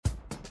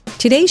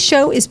Today's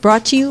show is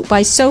brought to you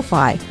by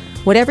SoFi.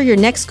 Whatever your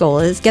next goal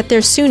is, get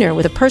there sooner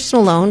with a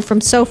personal loan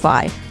from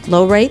SoFi.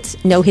 Low rates,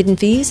 no hidden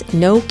fees,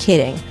 no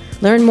kidding.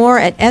 Learn more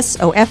at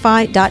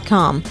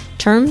SoFi.com.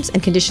 Terms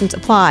and conditions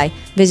apply.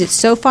 Visit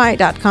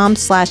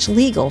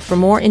SoFi.com/legal for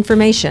more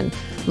information.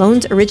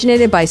 Loans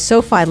originated by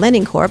SoFi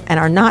Lending Corp. And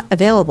are not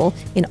available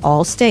in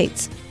all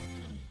states.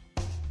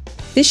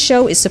 This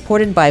show is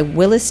supported by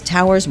Willis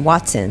Towers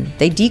Watson.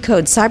 They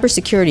decode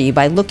cybersecurity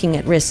by looking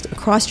at risk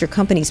across your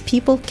company's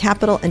people,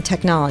 capital, and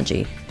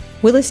technology.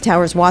 Willis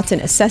Towers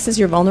Watson assesses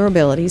your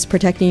vulnerabilities,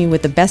 protecting you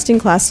with the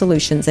best-in-class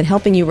solutions and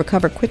helping you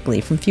recover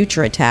quickly from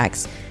future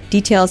attacks.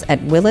 Details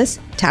at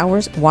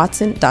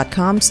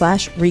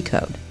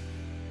willistowerswatson.com/recode.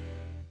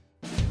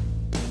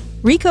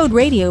 Recode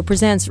Radio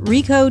presents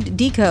Recode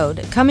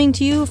Decode, coming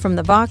to you from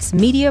the Vox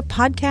Media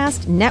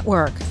Podcast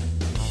Network.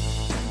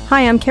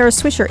 Hi, I'm Kara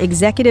Swisher,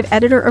 Executive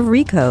Editor of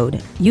Recode.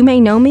 You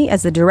may know me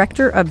as the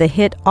director of the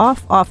hit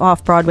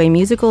Off-Broadway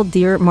musical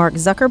Dear Mark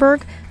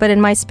Zuckerberg, but in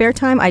my spare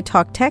time I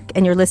talk tech,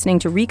 and you're listening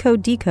to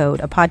Recode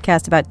Decode, a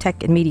podcast about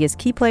tech and media's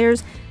key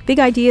players, big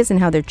ideas, and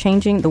how they're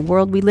changing the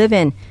world we live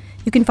in.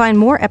 You can find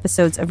more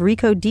episodes of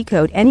Recode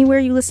Decode anywhere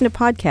you listen to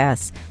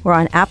podcasts. We're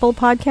on Apple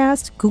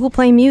Podcasts, Google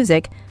Play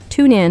Music,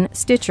 TuneIn,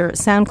 Stitcher,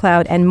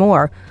 SoundCloud, and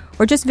more,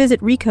 or just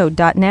visit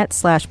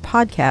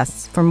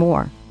recode.net/podcasts for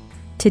more.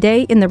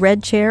 Today in the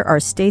red chair are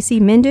Stacy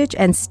Mindich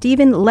and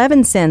Stephen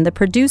Levinson, the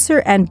producer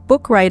and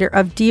book writer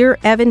of Dear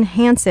Evan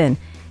Hansen.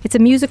 It's a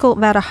musical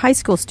about a high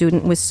school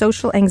student with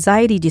social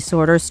anxiety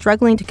disorder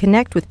struggling to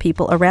connect with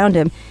people around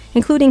him,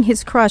 including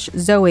his crush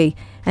Zoe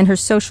and her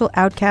social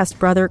outcast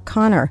brother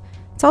Connor.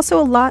 It's also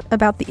a lot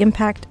about the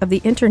impact of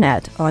the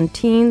internet on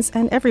teens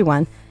and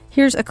everyone.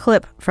 Here's a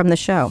clip from the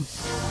show.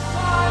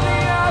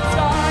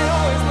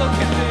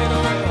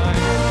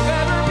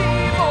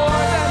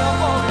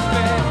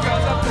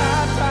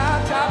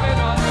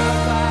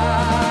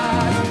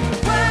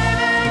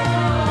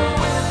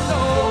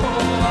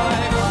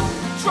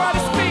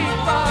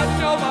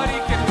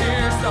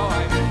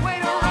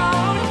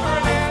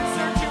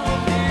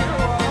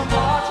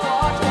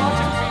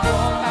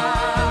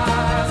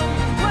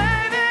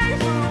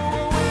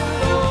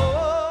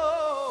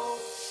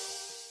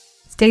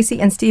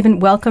 Stacy and Stephen,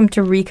 welcome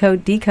to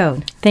Recode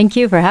Decode. Thank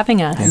you for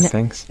having us. Yeah,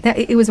 thanks.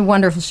 It was a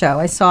wonderful show.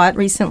 I saw it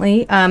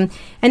recently. And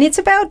it's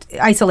about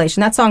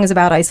isolation. That song is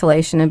about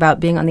isolation, about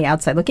being on the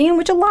outside looking in,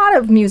 which a lot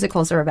of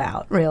musicals are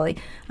about, really.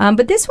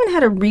 But this one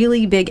had a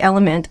really big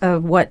element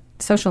of what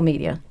social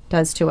media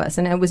does to us.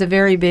 And it was a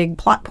very big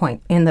plot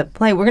point in the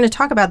play. We're going to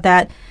talk about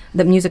that,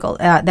 the musical,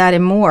 that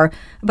and more.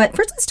 But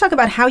first, let's talk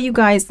about how you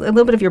guys, a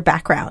little bit of your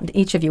background,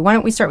 each of you. Why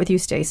don't we start with you,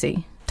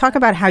 Stacy? Talk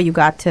about how you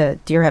got to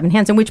Dear Evan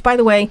Hansen, which, by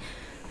the way,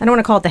 I don't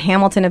want to call it the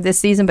Hamilton of this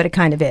season, but it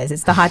kind of is.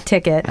 It's the hot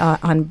ticket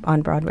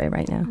on Broadway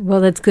right now.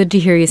 Well, that's good to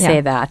hear you say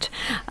that.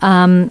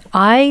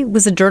 I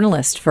was a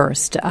journalist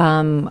first.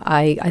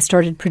 I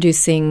started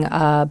producing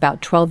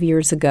about 12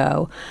 years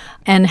ago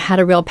and had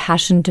a real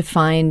passion to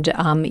find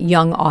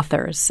young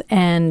authors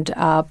and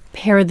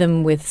pair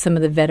them with some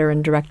of the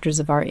veteran directors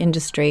of our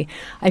industry.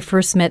 I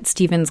first met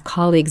Stephen's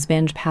colleagues,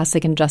 Benj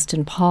Pasek and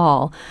Justin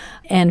Paul,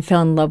 and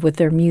fell in love with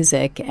their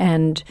music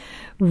and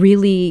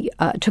really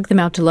took them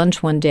out to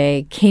lunch one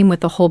day, came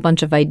with a whole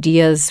bunch of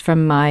ideas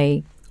from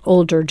my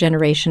older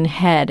generation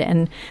head,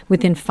 and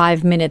within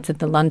 5 minutes at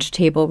the lunch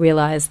table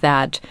realized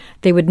that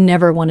they would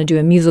never want to do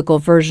a musical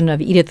version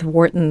of Edith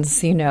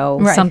Wharton's,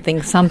 Right.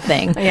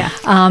 something. Yeah.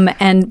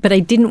 But I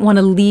didn't want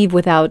to leave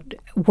without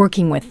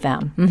working with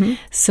them. Mm-hmm.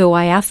 So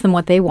I asked them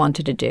what they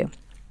wanted to do.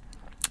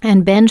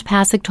 And Benj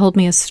Pasek told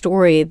me a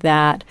story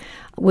that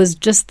was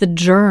just the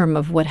germ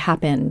of what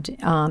happened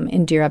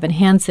in Dear Evan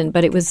Hansen,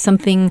 but it was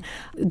something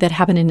that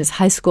happened in his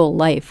high school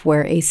life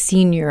where a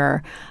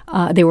senior,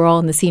 they were all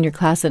in the senior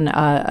class, and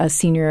a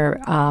senior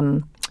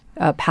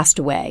passed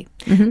away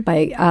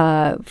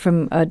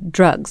from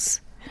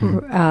drugs.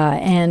 Mm-hmm.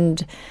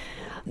 And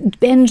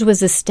Benj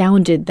was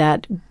astounded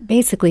that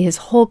basically his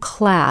whole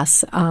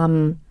class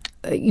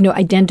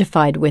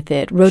identified with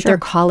it, wrote their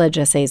college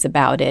essays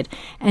about it,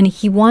 and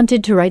he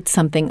wanted to write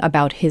something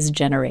about his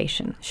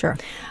generation. Sure.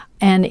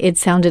 And it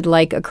sounded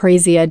like a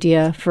crazy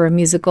idea for a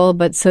musical,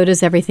 but so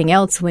does everything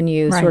else when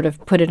you sort of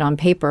put it on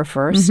paper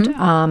first.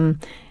 Mm-hmm.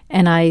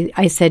 And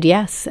I said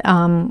yes.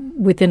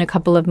 Within a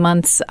couple of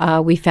months,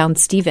 we found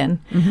Stephen,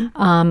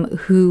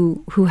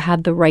 who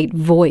had the right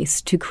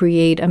voice to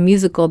create a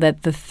musical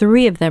that the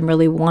three of them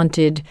really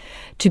wanted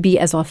to be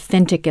as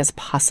authentic as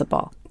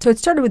possible. So it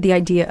started with the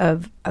idea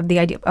of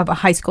a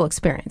high school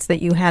experience,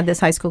 that you had this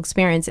high school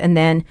experience, and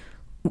then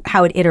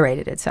how it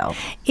iterated itself.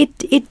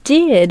 It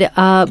did,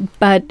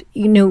 but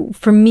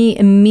for me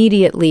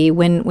immediately,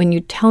 when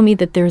you tell me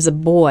that there's a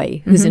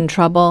boy who's in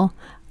trouble,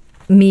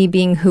 me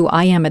being who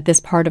I am at this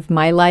part of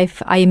my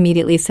life, I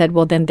immediately said,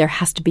 well, then there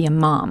has to be a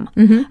mom.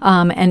 Mm-hmm.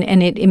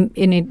 And it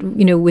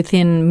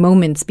within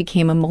moments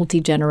became a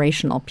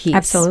multi-generational piece.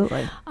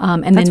 Absolutely.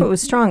 And that's what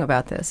was strong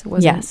about this,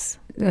 wasn't it? Yes.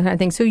 I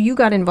think so. You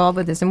got involved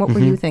with this, and what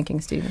were you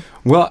thinking, Stephen?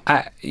 Well,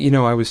 I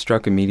was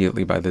struck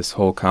immediately by this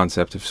whole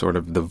concept of sort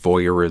of the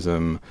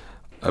voyeurism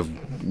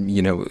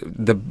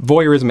the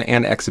voyeurism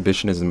and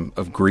exhibitionism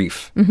of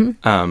grief,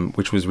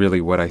 which was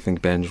really what I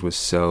think Benj was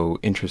so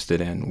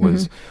interested in,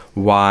 was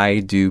why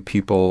do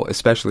people,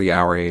 especially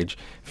our age,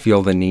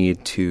 feel the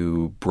need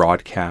to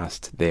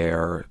broadcast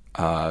their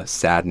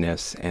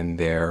sadness and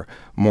their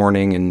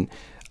mourning.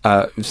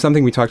 And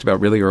something we talked about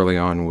really early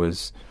on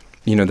was,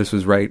 this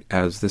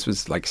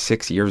was like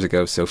 6 years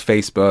ago. So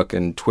Facebook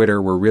and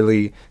Twitter were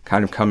really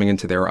kind of coming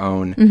into their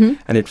own.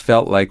 And it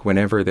felt like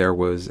whenever there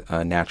was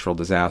a natural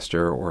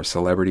disaster or a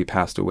celebrity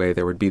passed away,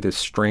 there would be this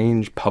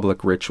strange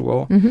public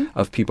ritual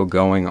of people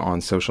going on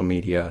social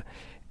media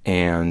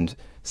and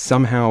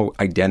somehow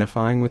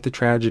identifying with the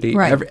tragedy.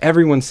 Right.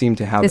 Everyone seemed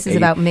to have this is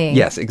about me.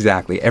 Yes,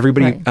 exactly.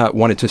 Everybody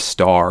wanted to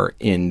star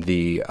in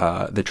the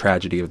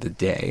tragedy of the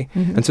day.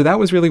 And so that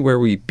was really where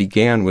we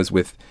began, was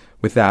with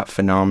that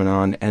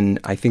phenomenon. And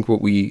I think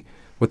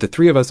what the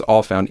three of us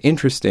all found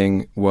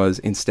interesting was,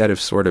 instead of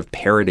sort of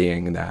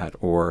parodying that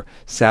or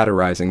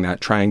satirizing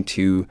that, trying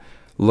to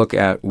look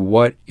at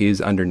what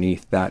is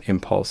underneath that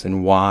impulse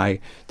and why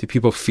do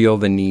people feel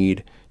the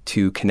need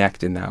to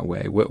connect in that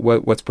way?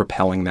 What's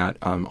propelling that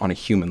on a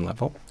human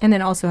level? And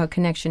then also how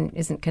connection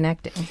isn't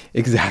connecting.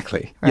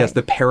 Exactly. Right. Yes,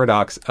 the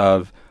paradox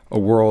of a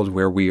world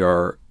where we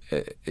are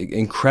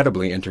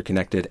incredibly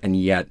interconnected, and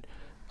yet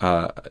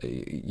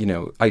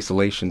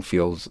isolation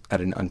feels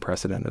at an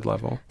unprecedented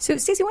level. So,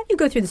 Stacey, why don't you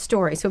go through the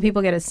story so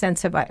people get a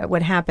sense of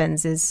what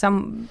happens?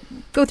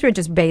 Go through it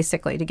just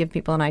basically to give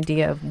people an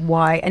idea of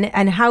why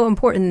and how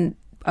important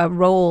a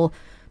role,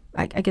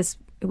 I guess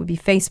it would be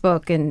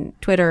Facebook and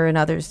Twitter and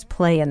others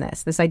play in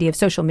this idea of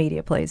social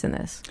media plays in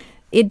this.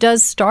 It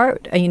does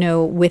start,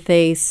 with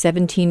a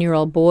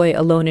 17-year-old boy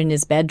alone in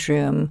his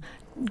bedroom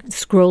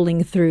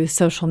scrolling through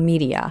social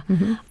media.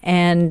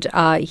 And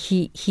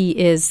he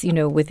is,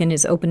 within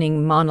his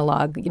opening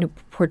monologue,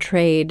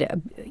 portrayed,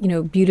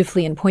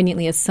 beautifully and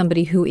poignantly as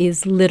somebody who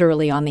is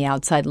literally on the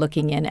outside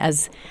looking in,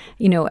 as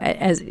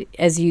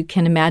you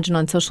can imagine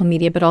on social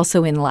media, but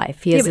also in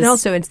life. But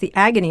also it's the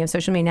agony of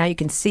social media. Now you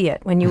can see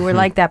it. When you were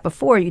like that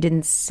before, you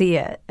didn't see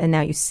it, and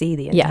now you see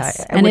the entire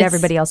and what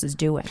everybody else is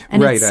doing.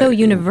 And it's so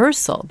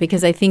universal,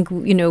 because I think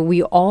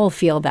we all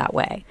feel that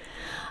way.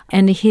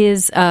 And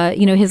his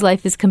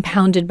life is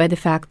compounded by the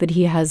fact that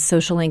he has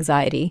social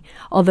anxiety.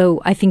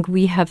 Although I think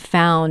we have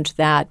found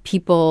that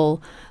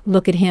people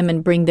look at him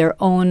and bring their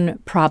own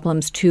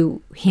problems to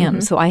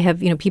him. So I have,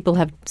 people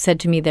have said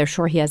to me they're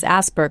sure he has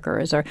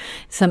Asperger's or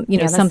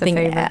something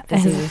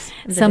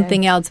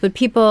else. But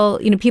people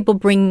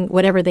bring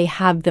whatever they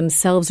have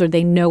themselves or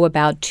they know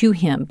about to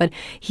him. But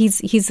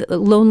he's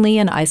lonely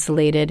and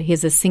isolated.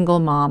 He's a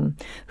single mom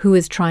who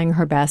is trying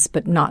her best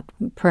but not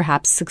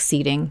perhaps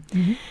succeeding.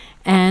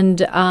 And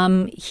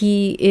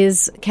he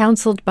is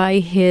counseled by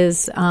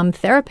his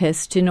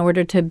therapist in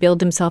order to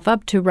build himself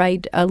up, to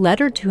write a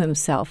letter to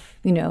himself,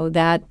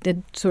 that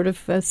sort of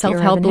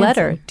self-help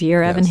letter,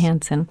 Dear Evan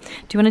Hansen.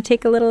 Do you want to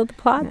take a little of the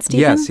plot,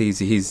 Stephen? Yes,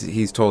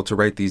 he's told to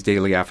write these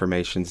daily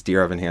affirmations.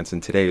 Dear Evan Hansen,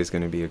 today is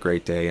going to be a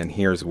great day, and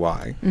here's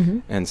why.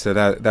 And so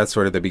that's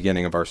sort of the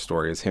beginning of our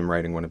story, is him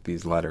writing one of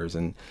these letters.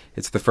 And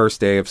it's the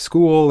first day of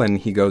school, and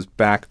he goes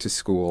back to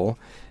school.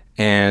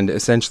 And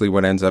essentially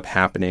what ends up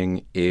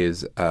happening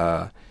is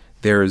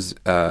there's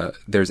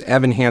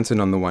Evan Hansen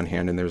on the one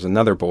hand, and there's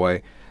another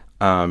boy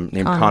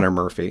named Connor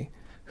Murphy,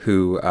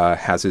 who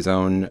has his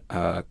own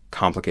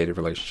complicated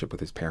relationship with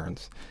his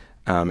parents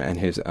and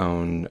his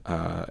own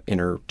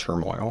inner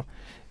turmoil.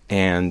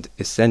 And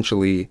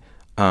essentially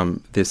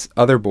this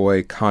other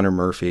boy, Connor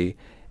Murphy,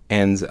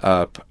 ends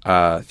up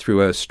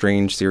through a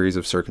strange series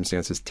of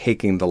circumstances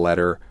taking the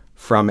letter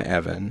from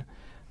Evan.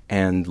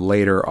 And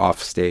later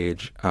off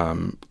stage,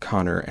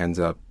 Connor ends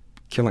up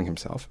killing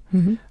himself.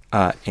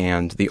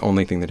 And the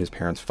only thing that his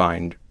parents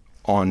find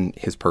on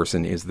his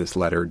person is this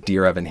letter,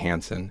 Dear Evan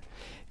Hansen.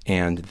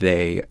 And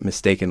they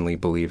mistakenly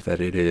believe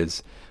that it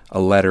is a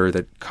letter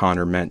that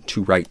Connor meant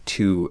to write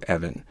to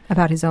Evan.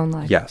 About his own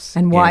life. Yes.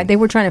 And why. They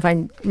were trying to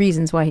find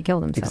reasons why he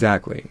killed himself.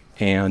 Exactly.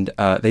 And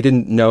they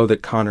didn't know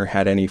that Connor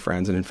had any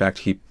friends. And in fact,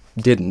 he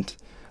didn't.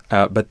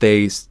 But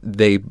they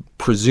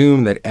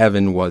presume that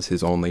Evan was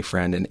his only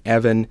friend, and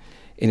Evan,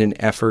 in an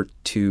effort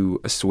to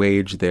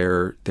assuage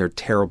their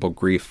terrible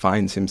grief,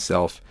 finds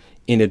himself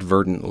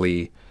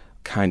inadvertently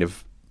kind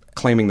of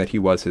claiming that he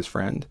was his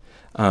friend.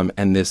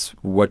 And this,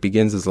 what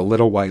begins as a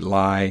little white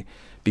lie,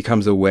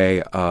 becomes a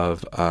way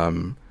of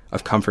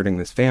comforting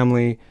this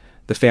family.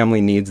 The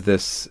family needs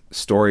this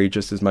story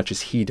just as much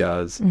as he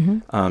does.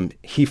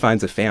 He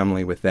finds a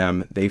family with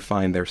them. They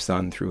find their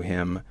son through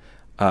him.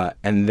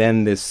 And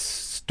then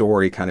this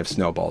story kind of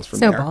snowballs from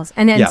there.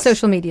 And then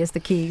social media is the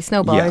key.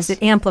 As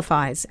it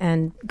amplifies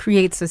and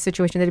creates a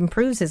situation that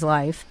improves his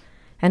life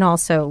and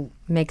also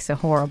makes a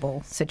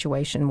horrible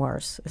situation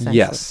worse, essentially.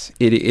 Yes,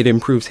 it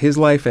improves his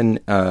life, and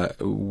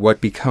what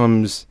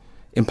becomes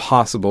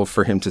impossible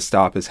for him to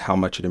stop is how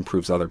much it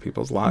improves other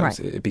people's lives.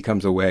 Right. It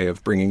becomes a way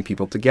of bringing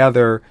people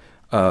together,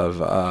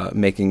 of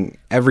making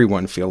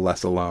everyone feel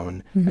less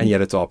alone, and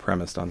yet it's all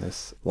premised on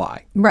this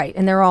lie. Right,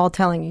 and they're all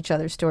telling each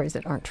other stories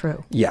that aren't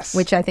true. Yes.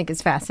 Which I think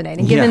is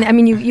fascinating. Given, I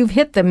mean, you've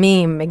hit the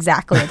meme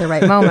exactly at the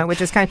right moment,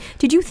 which is kind of...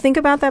 Did you think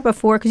about that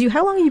before? Because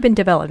how long have you been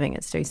developing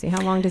it, Stacey?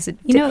 How long does it...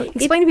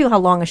 explain to people how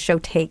long a show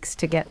takes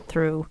to get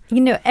through.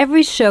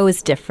 Every show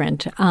is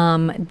different.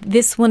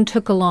 This one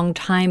took a long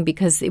time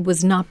because it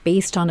was not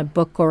based on a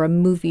book or a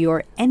movie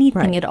or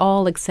anything at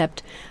all,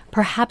 except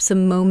perhaps a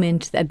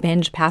moment that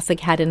Benj Pasek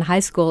had in high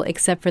school,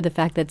 except for the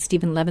fact that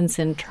Stephen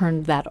Levinson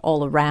turned that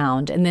all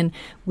around. And then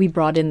we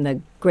brought in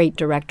the great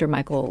director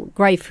Michael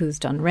Greif, who's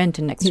done Rent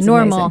and Next to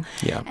Normal.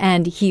 Yeah.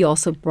 And he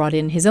also brought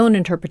in his own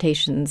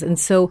interpretations. And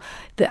so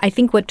I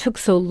think what took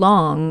so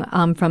long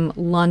from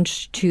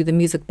Lunch to the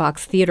Music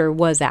Box Theater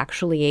was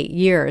actually 8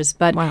 years.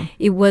 But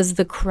it was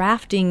the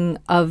crafting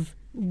of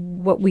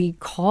what we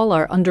call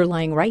our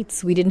underlying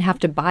rights. We didn't have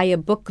to buy a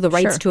book, the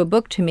rights to a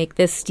book to make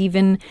this.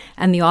 Stephen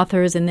and the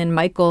authors and then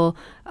Michael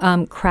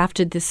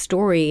crafted this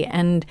story.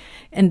 And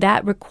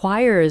that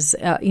requires,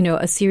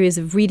 a series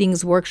of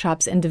readings,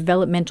 workshops, and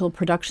developmental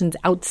productions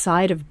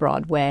outside of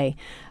Broadway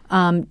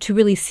to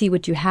really see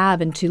what you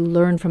have and to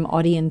learn from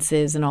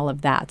audiences and all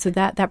of that. So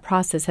that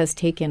process has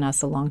taken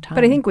us a long time.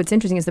 But I think what's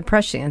interesting is the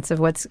prescience of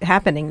what's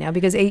happening now,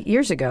 because 8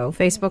 years ago,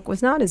 Facebook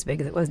was not as big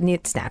as it was.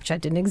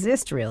 Snapchat didn't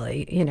exist,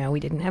 really. We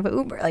didn't have an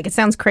Uber. Like, it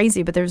sounds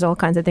crazy, but there's all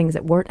kinds of things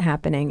that weren't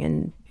happening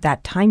in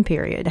that time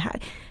period.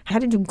 How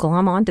did you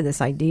glom onto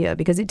this idea?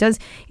 Because it does,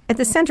 at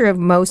the center of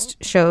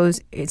most shows,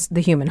 it's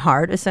the human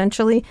heart,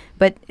 essentially.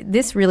 But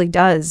this really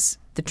does...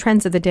 The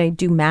trends of the day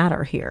do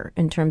matter here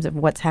in terms of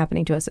what's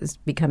happening to us as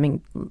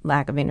becoming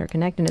lack of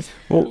interconnectedness.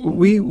 Well,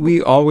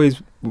 we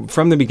always,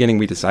 from the beginning,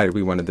 we decided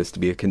we wanted this to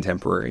be a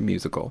contemporary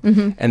musical.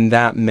 And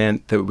that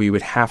meant that we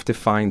would have to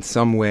find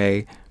some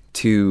way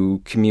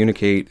to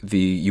communicate the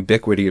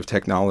ubiquity of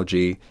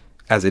technology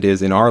as it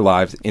is in our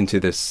lives into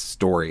this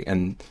story.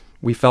 And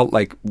we felt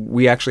like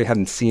we actually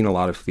hadn't seen a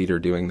lot of theater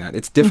doing that.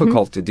 It's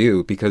difficult to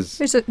do because...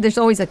 There's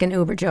always like an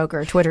Uber joke or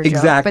a Twitter joke.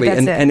 Exactly.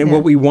 But that's and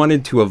what we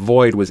wanted to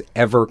avoid was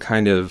ever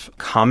kind of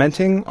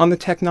commenting on the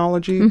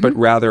technology, but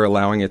rather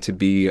allowing it to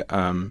be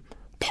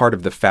part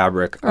of the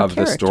fabric of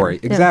the story.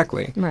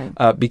 Exactly. Right.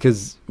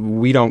 Because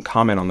we don't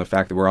comment on the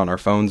fact that we're on our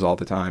phones all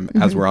the time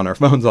as we're on our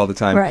phones all the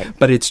time. Right.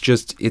 But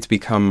it's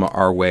become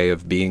our way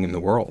of being in the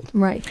world.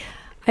 Right.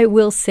 I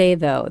will say,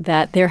 though,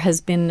 that there has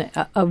been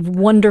a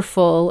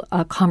wonderful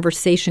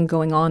conversation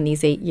going on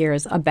these 8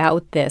 years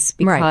about this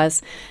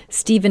because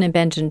Stephen and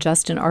Benj and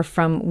Justin are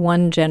from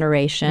one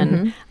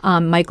generation.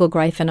 Michael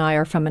Greif and I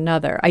are from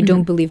another. I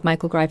don't believe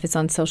Michael Greif is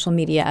on social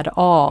media at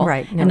all.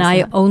 Right. No, and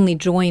I only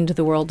joined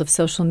the world of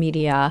social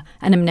media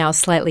and am now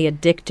slightly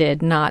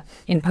addicted, not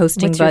in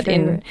posting, but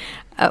in...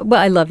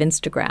 I love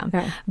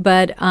Instagram,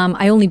 but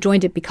I only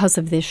joined it because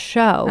of this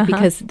show,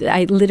 because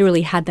I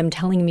literally had them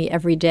telling me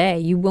every day,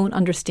 you won't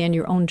understand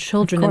your own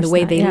children and the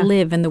way they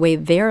live and the way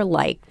they're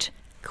liked,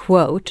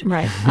 quote,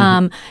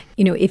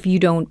 if you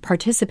don't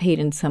participate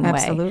in some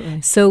way.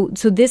 So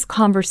this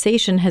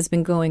conversation has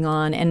been going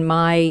on, and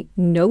my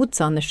notes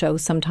on the show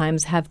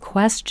sometimes have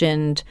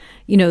questioned,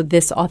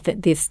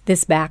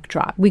 this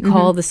backdrop. We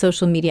call the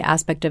social media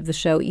aspect of the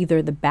show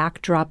either the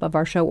backdrop of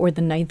our show or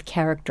the ninth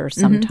character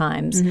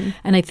sometimes.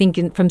 And I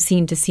think from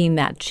scene to scene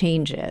that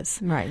changes.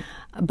 Right.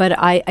 But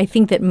I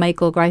think that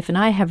Michael Greif and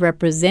I have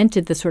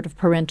represented the sort of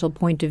parental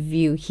point of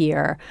view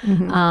here.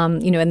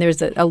 And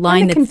there's a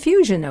line and the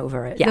confusion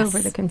over it. Yes. Over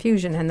the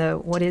confusion and the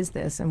what is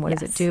this and what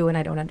does it do and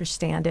I don't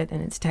understand it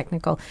and it's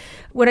technical.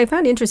 What I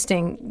found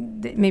interesting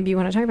that maybe you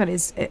want to talk about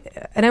is,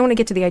 and I want to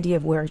get to the idea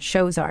of where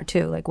shows are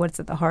too, like what's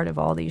at the heart of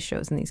all these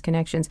shows and these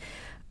connections,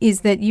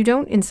 is that you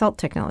don't insult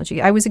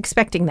technology. I was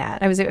expecting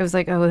that. I was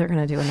like, oh, they're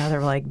going to do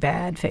another like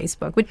bad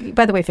Facebook. But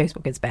by the way,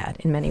 Facebook is bad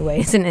in many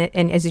ways, and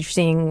as you're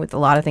seeing with a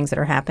lot of things that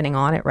are happening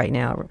on it right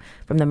now,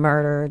 from the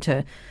murder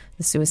to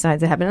the suicides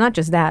that happen. Not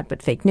just that,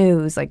 but fake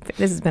news. Like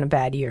this has been a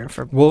bad year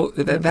for. Well,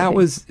 that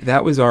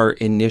was our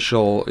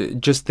initial.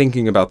 Just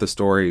thinking about the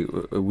story,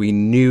 we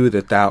knew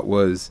that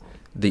was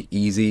the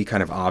easy,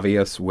 kind of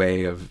obvious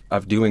way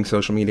of doing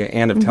social media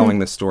and of telling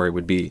this story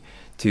would be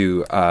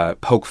to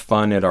poke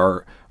fun at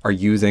our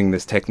using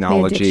this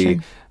technology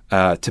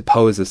to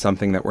pose as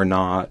something that we're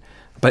not.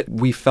 But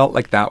we felt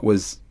like that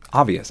was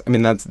obvious. I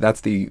mean, that's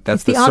the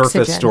surface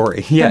oxygen.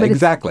 Story. Yeah,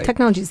 exactly.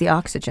 Technology is the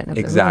oxygen of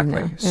the room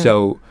now.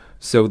 Yeah.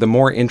 So the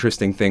more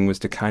interesting thing was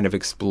to kind of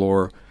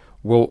explore,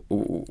 well,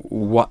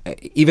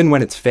 even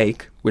when it's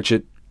fake, which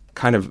it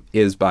kind of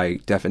is by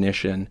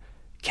definition,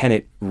 can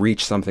it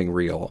reach something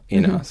real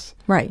in us?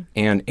 Right.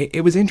 And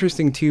it was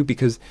interesting, too,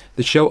 because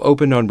the show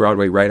opened on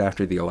Broadway right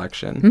after the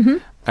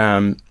election.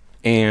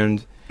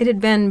 And it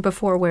had been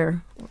before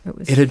where it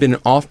was. It had been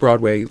off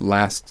Broadway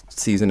last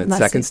season at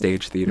Second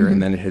Stage Theater,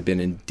 and then it had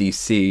been in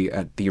D.C.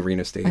 at the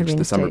Arena Stage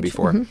the summer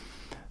before.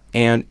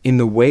 And in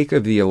the wake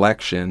of the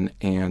election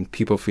and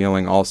people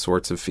feeling all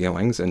sorts of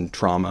feelings and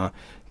trauma,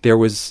 there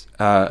was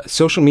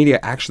social media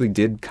actually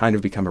did kind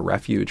of become a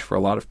refuge for a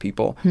lot of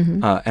people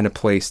and a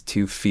place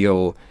to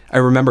feel. I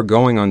remember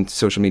going on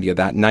social media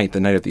that night, the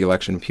night of the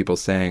election, people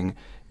saying,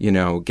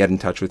 get in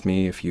touch with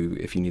me if you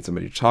need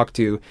somebody to talk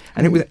to.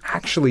 And it was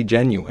actually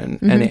genuine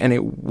and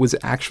it was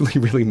actually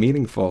really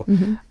meaningful.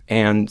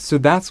 And so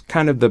that's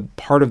kind of the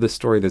part of the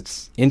story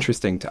that's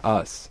interesting to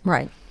us.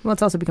 Right. Well,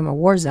 it's also become a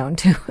war zone,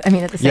 too. I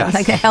mean, at the same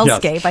like a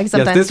hellscape. Yes.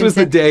 This was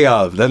the day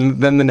of. Then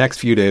the next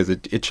few days,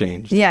 it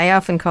changed. Yeah, I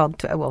often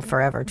called,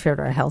 forever,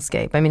 Twitter a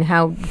hellscape. I mean,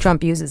 how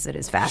Trump uses it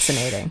is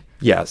fascinating.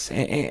 Yes.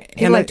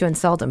 People like to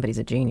insult him, but he's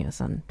a genius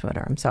on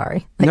Twitter. I'm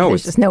sorry.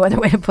 There's just no other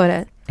way to put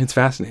it. It's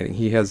fascinating.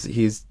 He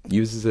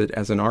uses it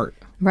as an art.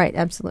 Right,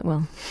 absolutely.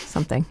 Well,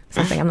 something.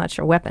 I'm not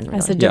sure. Weapon, really.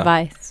 As a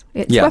device.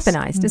 It's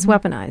weaponized. It's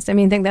weaponized. I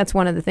mean, I think that's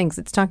one of the things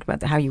that's talked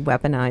about, how you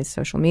weaponize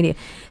social media.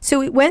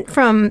 So it went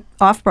from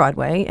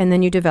off-Broadway, and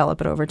then you develop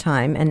it over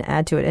time and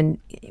add to it. And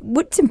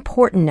what's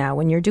important now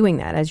when you're doing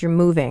that, as you're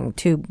moving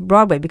to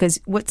Broadway? Because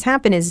what's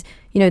happened is,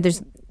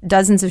 there's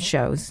dozens of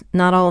shows.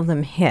 Not all of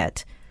them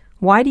hit.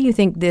 Why do you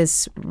think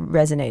this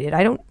resonated?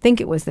 I don't think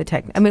it was the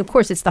tech. I mean, of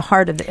course, it's the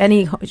heart of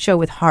any show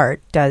with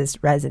heart does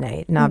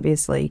resonate, and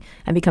obviously,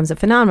 and becomes a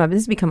phenomenon. But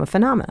this has become a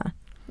phenomenon.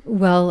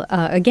 Well,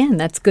 again,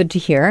 that's good to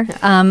hear.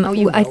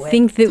 I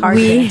think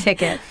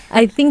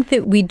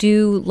that we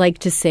do like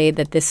to say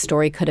that this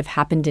story could have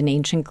happened in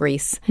ancient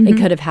Greece. It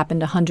could have happened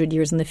 100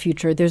 years in the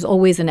future. There's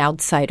always an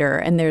outsider,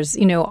 and there's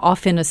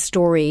often a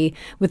story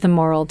with a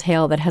moral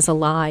tale that has a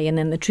lie, and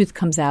then the truth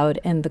comes out,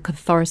 and the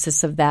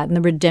catharsis of that, and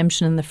the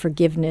redemption and the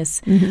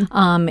forgiveness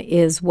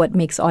is what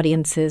makes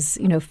audiences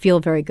feel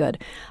very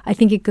good. I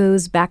think it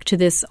goes back to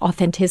this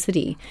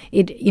authenticity.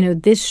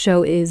 This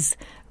show is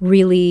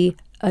really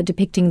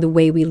depicting the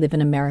way we live in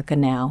America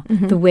now,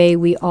 the way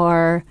we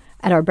are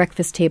at our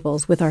breakfast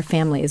tables with our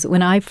families.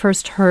 When I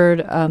first heard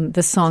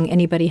the song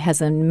Anybody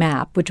Has a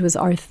Map, which was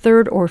our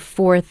third or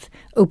fourth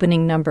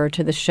opening number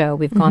to the show,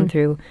 we've gone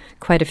through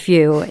quite a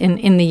few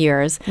in the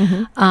years,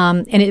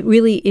 and it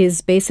really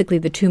is basically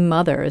the two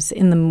mothers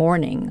in the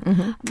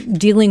morning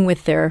dealing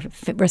with their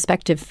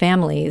respective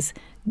families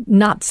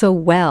not so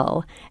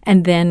well,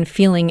 and then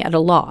feeling at a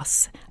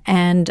loss.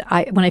 And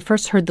when I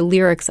first heard the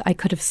lyrics, I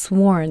could have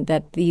sworn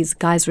that these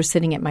guys were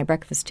sitting at my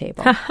breakfast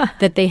table,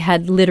 that they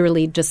had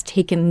literally just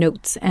taken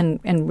notes and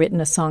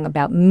written a song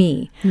about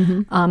me.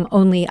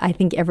 Only I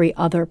think every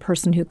other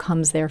person who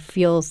comes there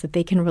feels that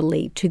they can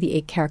relate to the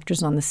 8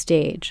 characters on the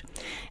stage.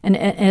 And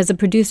as a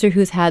producer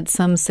who's had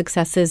some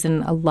successes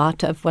and a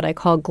lot of what I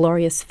call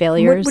glorious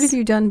failures. What have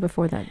you done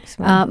before that?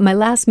 My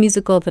last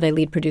musical that I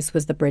lead produced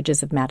was The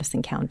Bridges of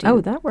Madison County.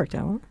 Oh, that worked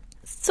out well.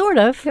 Sort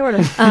of.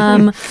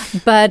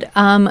 But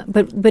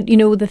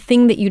the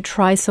thing that you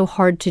try so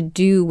hard to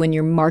do when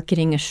you're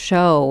marketing a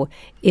show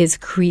is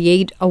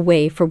create a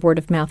way for word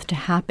of mouth to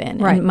happen.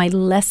 Right. And my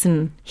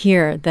lesson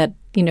here that,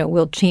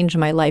 will change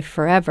my life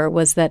forever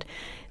was that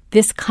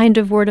this kind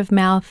of word of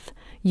mouth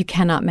you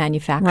cannot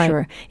manufacture.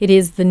 Right. It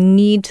is the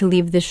need to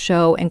leave this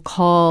show and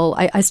call.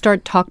 I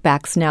start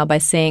talkbacks now by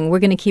saying, we're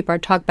going to keep our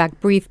talkback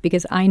brief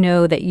because I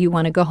know that you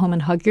want to go home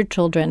and hug your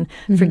children,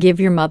 forgive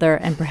your mother,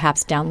 and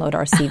perhaps download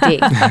our CD.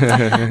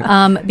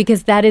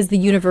 Because that is the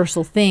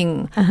universal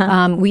thing.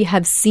 We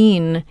have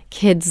seen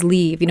kids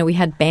leave. We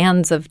had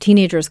bands of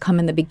teenagers come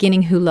in the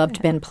beginning who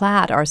loved Ben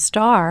Platt, our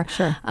star,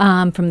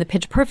 from the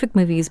Pitch Perfect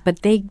movies,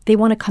 but they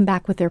want to come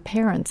back with their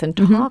parents and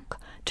talk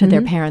to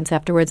their parents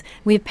afterwards.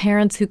 We have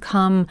parents who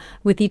come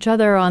with each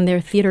other on their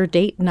theater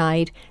date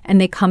night, and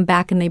they come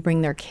back and they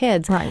bring their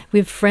kids. Right. We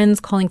have friends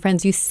calling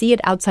friends. You see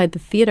it outside the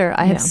theater.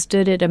 I have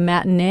stood at a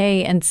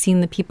matinee and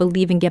seen the people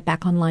leave and get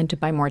back online to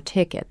buy more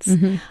tickets.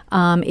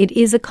 It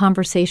is a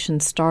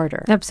conversation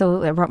starter.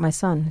 Absolutely. I brought my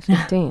son, who's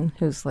 15,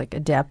 who's like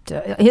adept.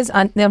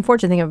 The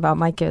unfortunate thing about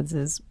my kids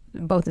is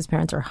both his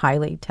parents are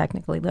highly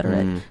technically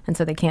literate, and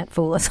so they can't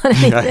fool us on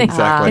anything.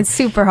 Exactly. It's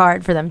super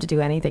hard for them to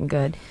do anything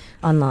good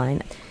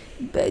online.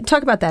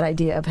 Talk about that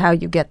idea of how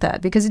you get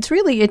that, because it's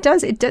really it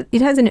has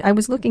I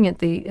was looking at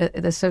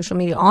the social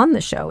media on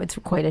the show. It's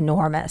quite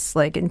enormous,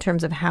 like in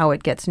terms of how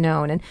it gets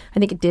known, and I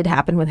think it did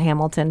happen with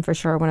Hamilton for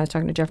sure. When I was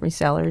talking to Jeffrey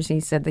Sellers, he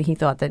said that he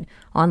thought that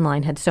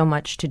online had so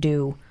much to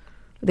do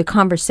with the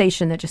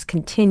conversation that just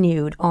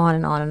continued on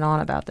and on and on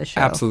about the show.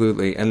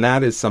 Absolutely, and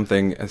that is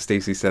something, as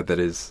Stacey said, that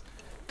is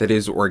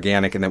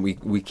organic and that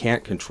we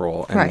can't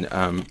control.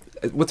 And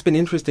what's been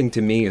interesting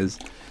to me is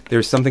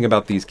there's something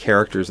about these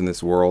characters in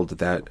this world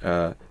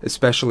that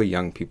especially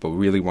young people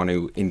really want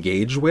to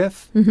engage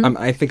with.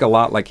 I think a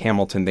lot like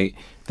Hamilton, they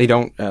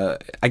don't,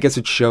 I guess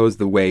it shows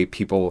the way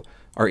people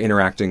are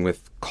interacting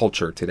with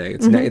culture today.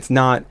 It's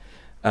not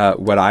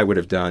what I would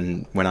have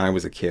done when I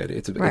was a kid.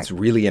 It's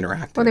really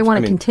interactive. Well, they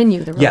want to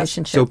continue the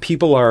relationship. Yes. So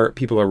people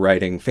are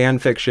writing fan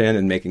fiction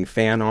and making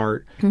fan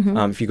art.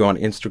 If you go on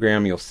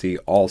Instagram, you'll see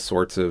all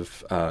sorts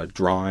of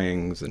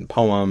drawings and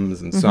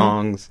poems and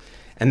songs.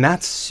 And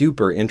that's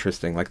super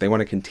interesting. Like, they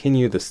want to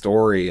continue the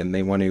story and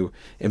they want to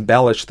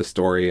embellish the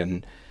story.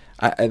 And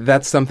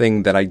that's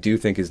something that I do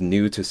think is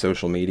new to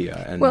social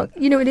media. And well,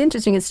 it's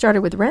interesting. It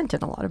started with Rent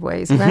in a lot of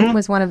ways. Rent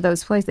was one of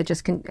those plays that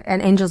just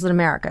and Angels in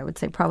America, I would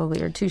say,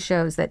 probably are two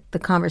shows that the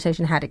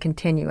conversation had to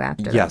continue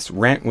after. Yes,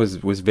 Rent was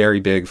very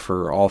big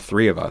for all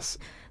three of us.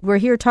 We're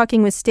here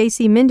talking with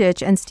Stacey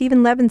Mindich and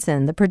Stephen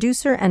Levinson, the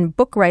producer and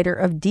book writer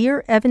of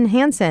Dear Evan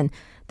Hansen,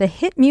 the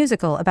hit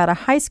musical about a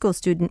high school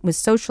student with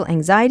social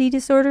anxiety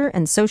disorder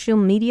and social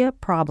media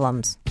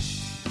problems.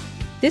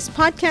 This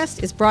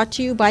podcast is brought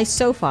to you by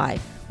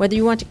SoFi. Whether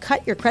you want to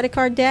cut your credit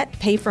card debt,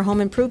 pay for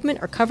home improvement,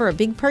 or cover a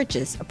big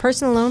purchase, a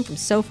personal loan from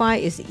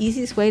SoFi is the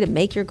easiest way to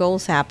make your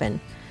goals happen.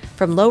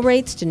 From low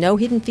rates to no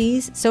hidden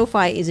fees,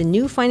 SoFi is a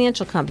new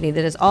financial company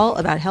that is all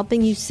about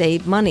helping you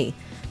save money.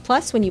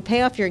 Plus, when you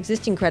pay off your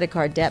existing credit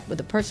card debt with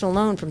a personal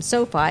loan from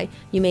SoFi,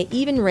 you may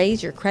even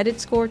raise your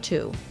credit score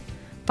too.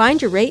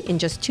 Find your rate in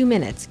just 2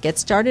 minutes. Get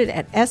started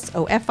at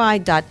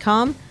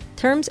SoFi.com.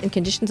 Terms and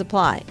conditions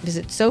apply.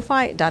 Visit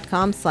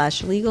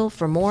SoFi.com/legal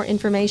for more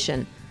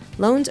information.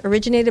 Loans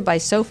originated by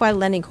SoFi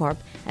Lending Corp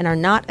and are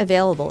not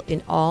available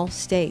in all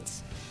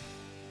states.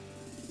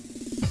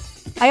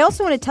 I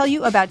also want to tell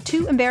you about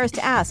Too Embarrassed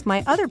to Ask,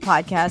 my other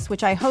podcast,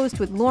 which I host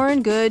with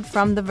Lauren Good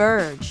from The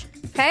Verge.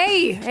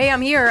 Hey,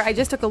 I'm here. I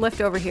just took a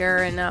lift over here,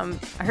 and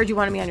I heard you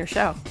wanted me on your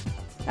show.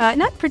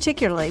 Not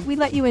particularly. We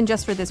let you in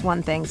just for this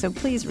one thing, so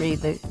please read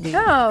the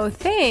Oh,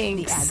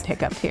 thanks. The ad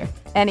pickup here.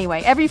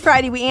 Anyway, every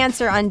Friday we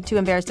answer on Too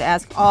Embarrassed to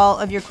Ask all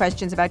of your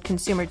questions about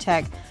consumer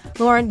tech.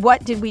 Lauren,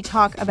 what did we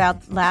talk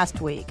about last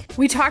week?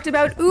 We talked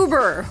about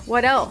Uber.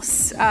 What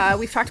else?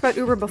 We've talked about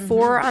Uber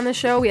before on the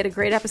show. We had a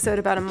great episode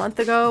about a month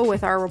ago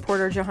with our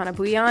reporter, Johanna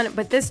Bouillon.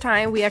 But this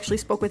time, we actually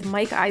spoke with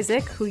Mike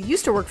Isaac, who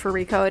used to work for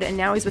Recode, and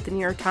now he's with the New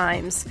York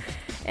Times.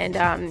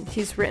 And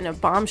he's written a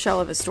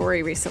bombshell of a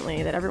story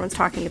recently that everyone's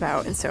talking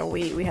about. And so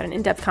we had an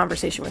in-depth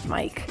conversation with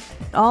Mike.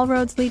 All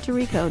roads lead to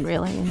Recode,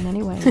 really, in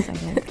many ways, I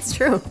think. It's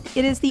true.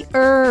 It is the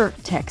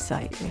tech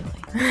site, really.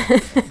 I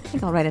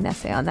think I'll write an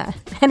essay on that.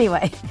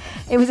 Anyway,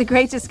 it was a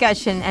great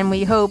discussion, and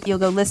we hope you'll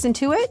go listen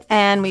to it.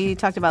 And we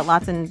talked about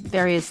lots and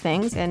various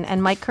things,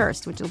 and Mike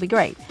cursed, which will be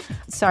great.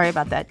 Sorry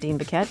about that, Dean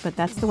Baquette, but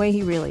that's the way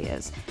he really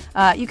is.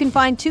 You can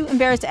find Too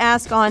Embarrassed to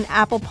Ask on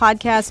Apple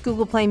Podcasts,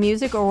 Google Play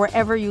Music, or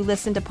wherever you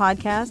listen to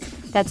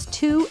podcasts. That's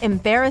Too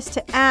Embarrassed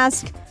to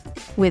Ask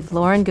with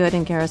Lauren Good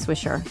and Kara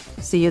Swisher.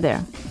 See you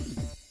there.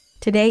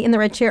 Today in the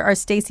red chair are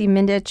Stacey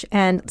Mindich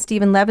and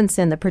Stephen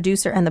Levinson, the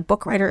producer and the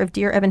book writer of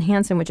Dear Evan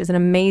Hansen, which is an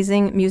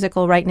amazing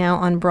musical right now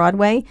on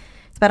Broadway.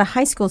 It's about a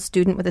high school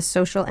student with a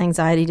social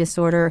anxiety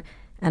disorder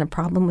and a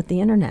problem with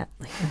the internet.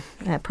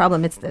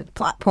 It's the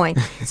plot point.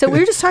 So we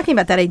were just talking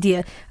about that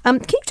idea. Can you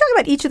talk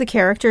about each of the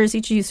characters?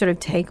 Each of you sort of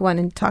take one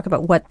and talk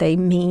about what they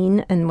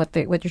mean and what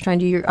you're trying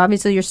to do.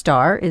 Obviously, your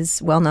star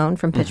is well known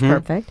from Pitch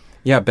Perfect.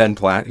 Yeah, Ben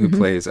Platt, who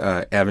plays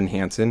Evan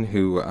Hansen,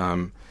 who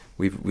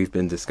we've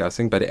been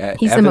discussing. But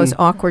he's Evan, the most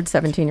awkward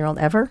 17-year-old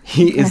ever.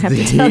 He is. I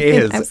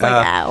was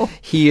like, ow.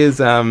 He is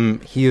an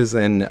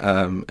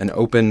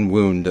open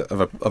wound of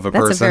a person.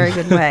 That's a very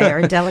good way, or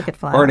a delicate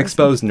flower, or an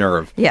exposed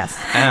nerve. Yes,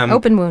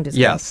 open wound is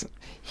yes. Good.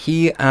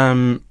 He,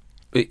 Evan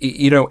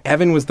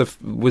was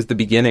the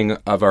beginning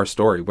of our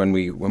story when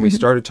we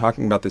started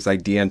talking about this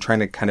idea and trying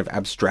to kind of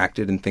abstract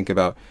it and think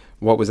about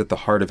what was at the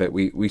heart of it.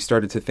 We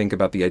started to think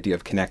about the idea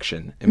of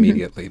connection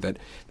immediately, that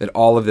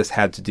all of this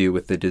had to do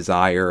with the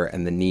desire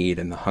and the need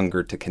and the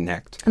hunger to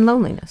connect. And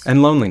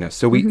loneliness.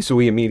 So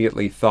we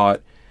immediately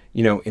thought,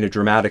 in a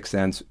dramatic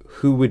sense,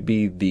 who would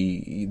be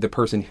the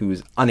person who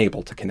is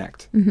unable to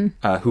connect,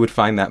 who would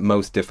find that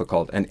most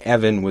difficult. And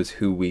Evan was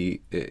who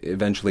we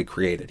eventually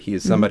created. He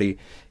is somebody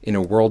in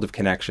a world of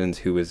connections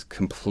who is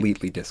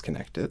completely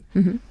disconnected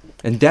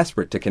and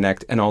desperate to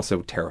connect and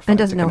also terrified and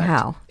doesn't to know connect.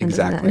 how.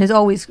 Exactly. And is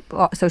always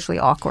socially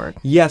awkward.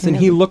 Yes, and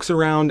he looks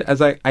around,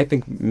 as I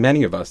think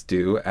many of us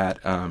do, at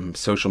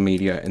social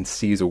media and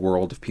sees a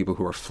world of people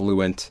who are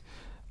fluent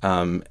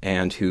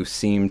and who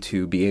seem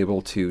to be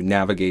able to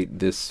navigate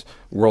this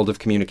world of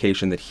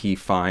communication that he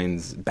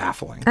finds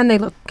baffling. And they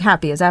look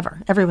happy as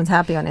ever. Everyone's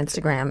happy on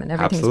Instagram, and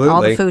Absolutely.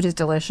 All the food is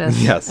delicious.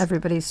 Yes.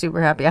 Everybody's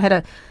super happy. I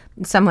had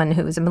someone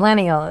who was a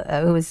millennial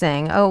who was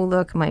saying, "Oh,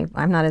 look,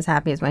 I'm not as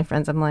happy as my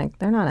friends." I'm like,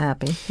 "They're not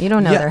happy. You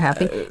don't know they're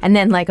happy." And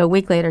then, like a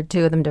week later,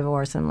 two of them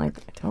divorced. I'm like,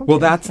 I told well,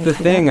 you. that's the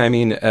thing. I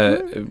mean,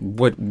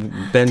 what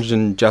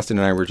Benj, Justin,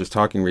 and I were just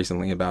talking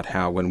recently about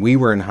how when we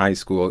were in high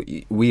school,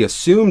 we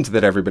assumed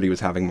that everybody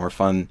was having more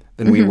fun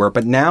than we were.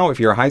 But now, if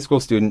you're a high school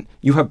student,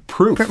 you have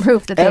proof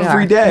that they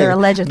every are. day. They're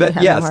allegedly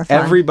having more fun.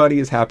 Everybody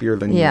is happier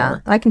than you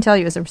are. I can tell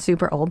you, as a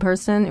super old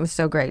person, it was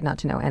so great not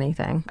to know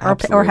anything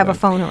or have a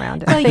phone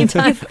around at the same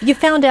time. You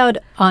found out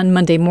on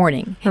Monday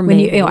morning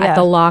at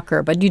the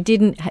locker, but you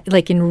didn't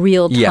in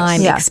real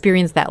time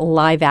experience that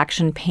live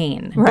action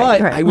pain.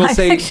 Right. I will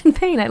say, live action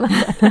pain. I love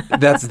that.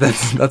 that's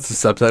the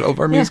subtitle of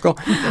our musical.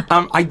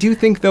 I do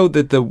think though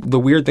that the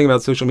weird thing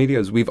about social media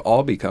is we've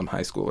all become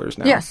high schoolers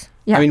now. Yes.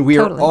 Yeah, I mean, we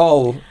totally. are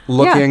all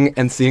looking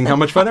and seeing how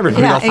much fun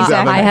everybody else is exactly.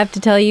 having. I have to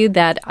tell you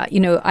that,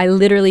 I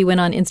literally went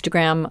on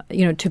Instagram,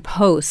 to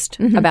post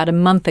about a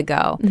month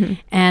ago.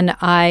 And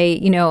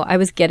I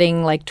was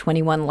getting like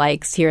 21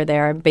 likes here or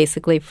there,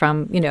 basically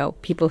from,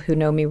 people who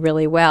know me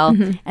really well.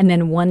 And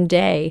then one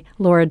day,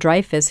 Laura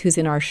Dreyfus, who's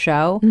in our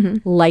show,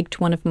 liked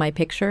one of my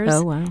pictures.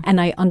 Oh, wow.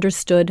 And I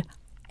understood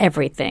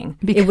everything.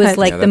 Because- it was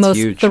like the that's most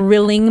huge.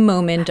 thrilling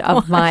moment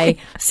of my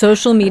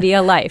social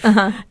media life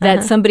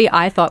that somebody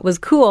I thought was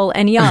cool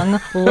and young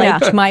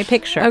liked my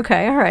picture.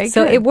 Okay, all right.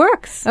 So good. it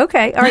works.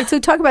 Okay, all right. So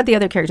talk about the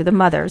other character, the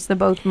mothers, the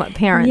both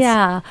parents.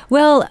 Yeah.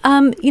 Well,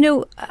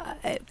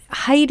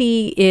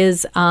 Heidi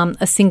is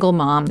a single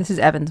mom. This is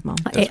Evan's mom.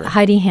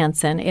 Heidi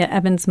Hansen,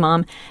 Evan's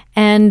mom.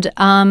 And,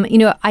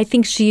 I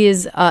think she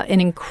is an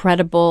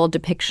incredible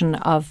depiction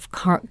of,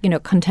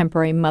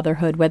 contemporary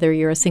motherhood, whether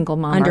you're a single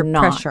mom Under or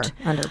not.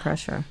 Under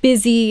pressure.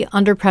 Busy,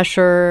 under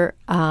pressure,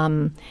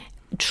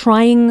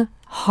 trying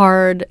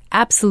hard,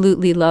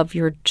 absolutely love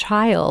your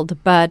child,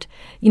 but,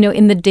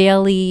 in the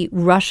daily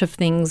rush of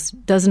things,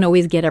 doesn't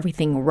always get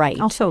everything right.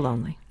 Also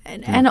lonely.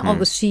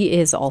 And she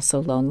is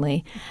also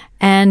lonely.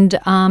 And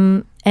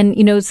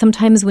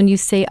sometimes when you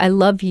say I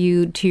love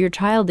you to your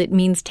child, it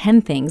means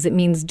 10 things. It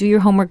means do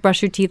your homework,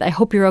 brush your teeth. I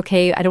hope you're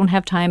okay. I don't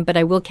have time, but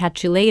I will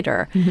catch you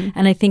later.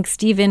 And I think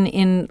Stephen,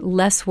 in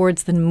less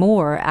words than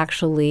more,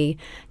 actually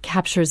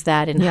captures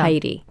that in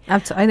Heidi.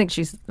 Absolutely. I think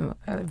she's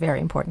a very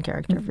important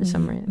character for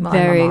some reason.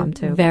 Very, I'm a mom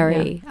too.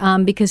 very.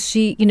 Because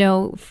she,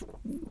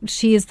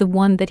 she is the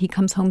one that he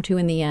comes home to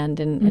in the end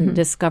and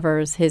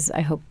discovers his,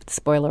 I hope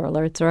spoiler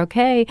alerts are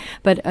okay,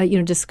 but,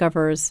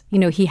 discovers,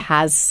 he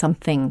has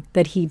something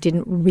that he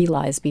didn't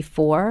realize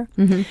before.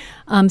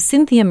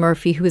 Cynthia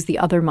Murphy, who is the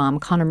other mom,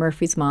 Connor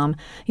Murphy's mom,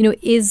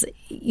 is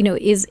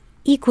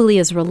equally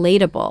as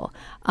relatable.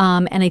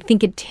 And I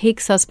think it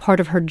takes us part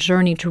of her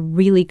journey to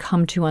really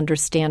come to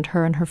understand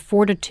her and her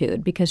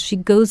fortitude, because she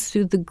goes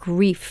through the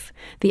grief,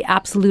 the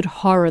absolute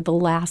horror, the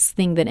last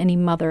thing that any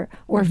mother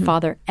or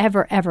father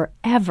ever, ever,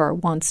 ever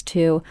wants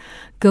to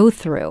go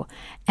through.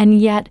 And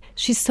yet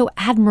she's so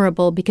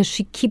admirable because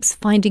she keeps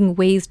finding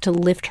ways to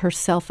lift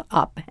herself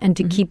up and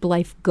to keep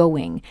life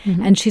going.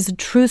 And she's a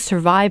true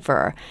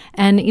survivor.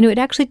 And, it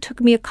actually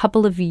took me a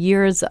couple of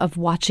years of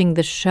watching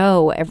the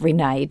show every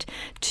night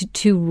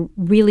to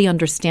really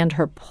understand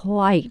her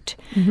plight,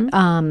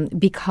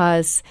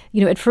 because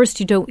at first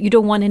you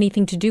don't want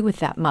anything to do with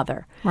that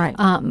mother, Right.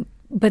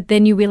 But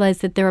then you realize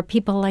that there are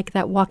people like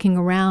that walking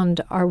around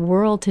our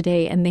world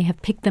today, and they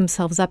have picked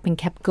themselves up and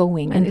kept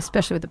going, And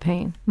especially with the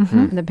pain.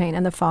 The pain.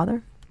 And the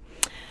father?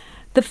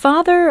 The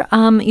father,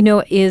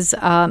 is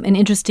an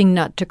interesting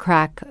nut to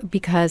crack,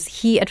 because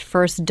he at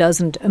first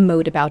doesn't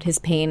emote about his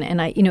pain.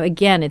 And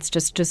again, it's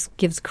just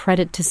gives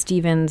credit to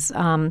Stephen's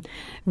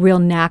real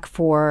knack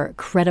for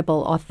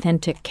credible,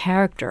 authentic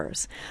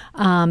characters,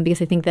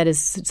 because I think that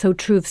is so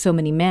true of so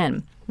many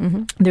men.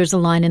 There's a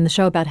line in the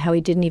show about how he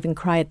didn't even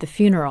cry at the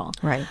funeral.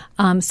 Right.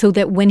 So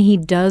that when he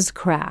does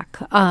crack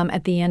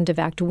at the end of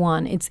Act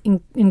One, it's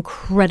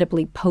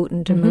incredibly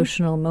potent,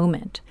 emotional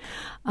moment.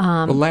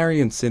 Well, Larry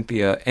and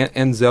Cynthia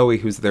and Zoe,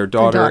 who's their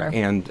daughter,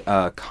 and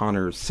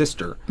Connor's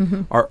sister,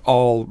 are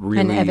all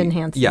really... And Evan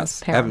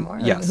Hansen's paramour.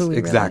 Yes, who we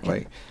exactly.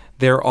 Really,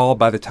 They're all,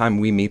 by the time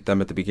we meet them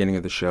at the beginning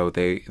of the show,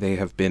 they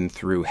have been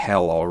through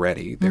hell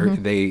already.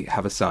 They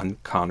have a son,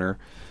 Connor,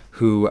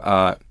 who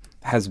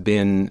has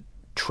been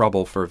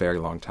trouble for a very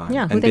long time.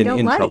 Yeah, who and they been don't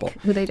in like, trouble.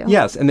 who they don't.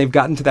 Yes, and they've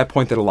gotten to that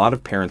point that a lot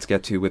of parents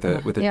get to with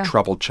a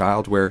troubled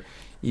child, where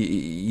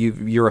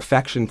your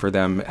affection for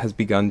them has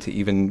begun to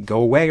even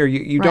go away, or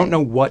you don't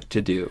know what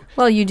to do.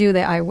 Well, you do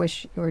that. I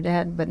wish you were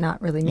dead, but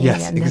not really meaning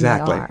Yes, it. And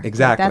exactly, then they are.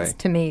 exactly. That's,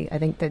 to me, I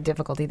think the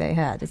difficulty they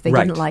had is they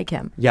Right. didn't like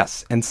him.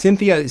 Yes, and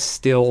Cynthia is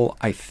still,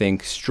 I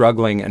think,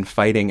 struggling and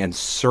fighting and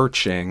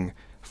searching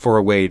for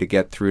a way to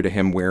get through to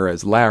him,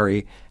 whereas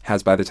Larry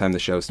has, by the time the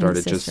show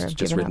started, sister have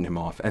just given written up. him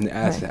off, and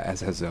as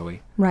has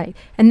Zoe. Right.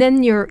 And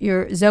then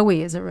your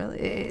Zoe is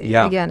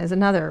again, is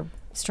another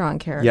strong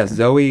character. Yes,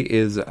 Zoe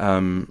is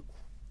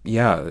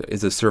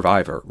is a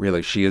survivor.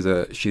 Really, she's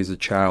a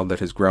child that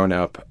has grown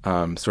up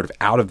sort of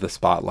out of the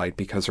spotlight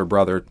because her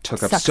brother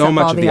took up Sucks so up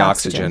much all of the the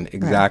oxygen. oxygen.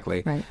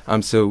 Exactly.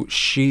 Right. So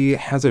she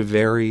has a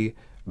very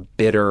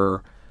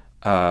bitter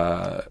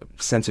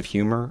sense of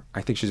humor.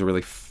 I think she's a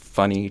really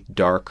funny,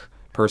 dark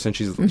person.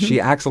 She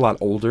acts a lot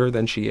older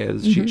than she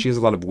is. She has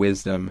a lot of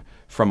wisdom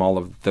from all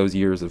of those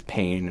years of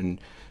pain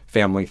and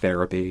family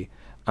therapy.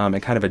 And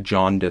kind of a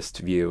jaundiced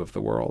view of the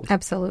world.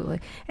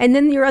 Absolutely. And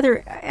then your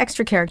other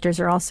extra characters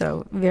are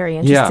also very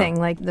interesting,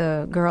 like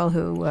the girl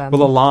who... well,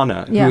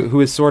 Alana,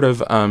 who is sort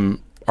of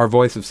our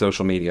voice of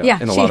social media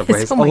in a lot of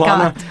ways. Oh my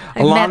God.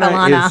 I've met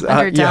Alana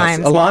 100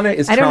 times. Alana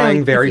is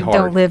trying very hard. I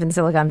don't live in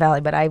Silicon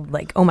Valley, but I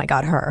oh my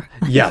God, her.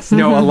 Yes.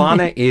 No,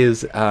 Alana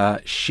is,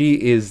 she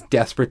is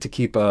desperate to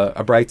keep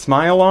a bright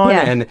smile on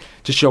and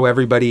to show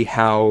everybody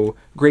how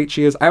great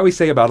she is. I always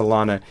say about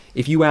Alana,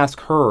 if you ask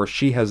her,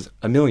 she has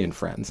a million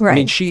friends. Right. I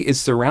mean, she is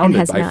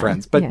surrounded by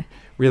friends, but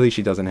really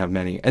she doesn't have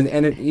many. And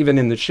even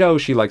in the show,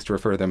 she likes to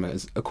refer to them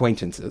as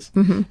acquaintances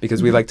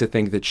because we like to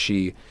think that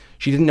she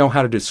didn't know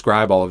how to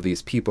describe all of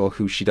these people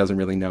who she doesn't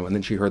really know. And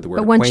then she heard the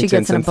word acquaintance. But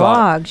acquaintance once she gets in a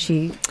blog,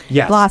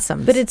 she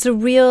blossoms. But it's a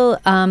real,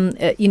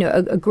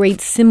 a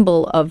great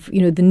symbol of,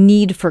 the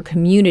need for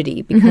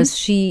community because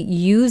she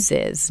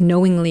uses,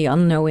 knowingly,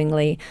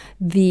 unknowingly,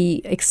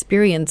 the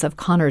experience of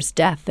Connor's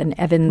death and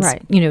Evan's,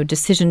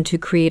 decision to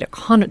create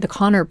the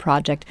Connor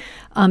Project,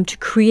 to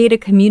create a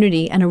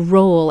community and a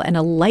role and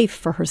a life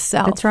for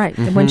herself. That's right.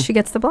 When she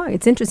gets the blog,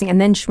 it's interesting.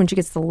 And then when she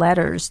gets the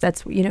letters,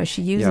 that's,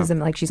 she uses them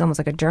like she's almost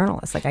like a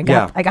journalist. Like, I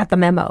got the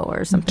memo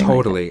or something.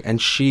 Totally. Like that.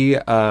 And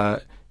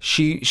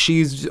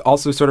she's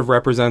also sort of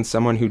represents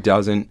someone who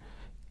doesn't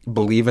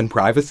believe in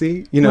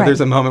privacy. There's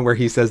a moment where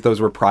he says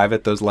those were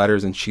private, those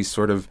letters, and she's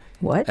sort of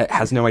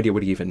has no idea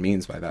what he even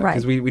means by that.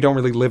 Because we don't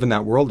really live in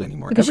that world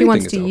anymore. Because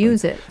Everything she wants to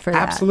use it for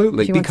that.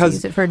 Absolutely. She wants to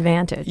use it for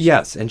advantage.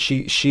 Yes. And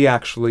she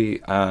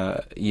actually,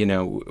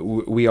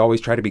 we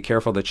always try to be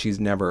careful that she's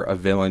never a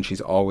villain.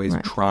 She's always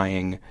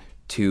trying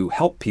to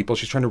help people.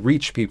 She's trying to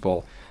reach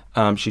people.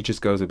 She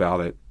just goes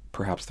about it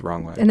perhaps the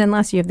wrong way. And then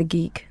last you have the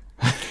geek.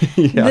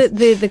 Yes.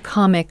 The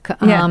comic,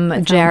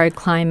 Jared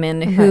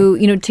Kleinman,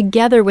 who,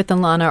 together with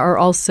Alana are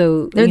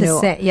also,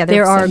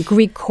 there are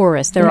Greek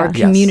chorus, there are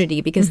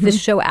community, because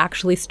this show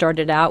actually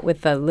started out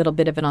with a little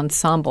bit of an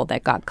ensemble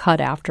that got cut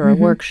after a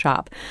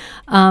workshop.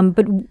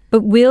 But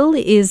Will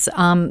is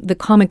the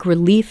comic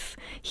relief.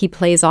 He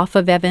plays off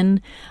of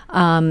Evan.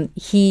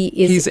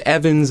 He's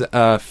Evan's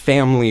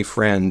family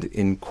friend,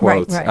 in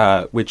quotes,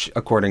 which,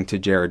 according to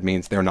Jared,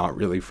 means they're not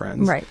really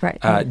friends.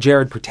 Right.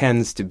 Jared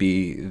pretends to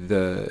be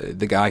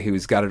the guy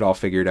who's got it all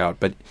figured out,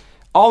 but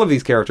all of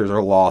these characters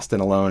are lost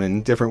and alone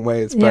in different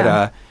ways.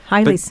 But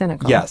highly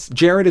cynical. Yes,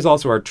 Jared is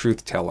also our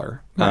truth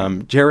teller.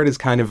 Jared is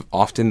kind of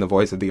often the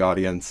voice of the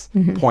audience,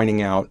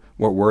 pointing out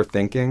what we're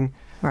thinking.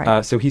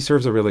 Right. So he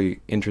serves a really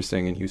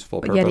interesting and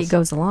useful purpose. Yet he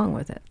goes along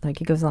with it. Like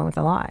he goes along with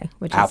the lie.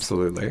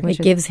 Absolutely. It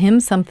gives him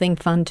something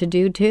fun to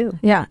do, too.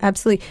 Yeah,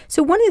 absolutely.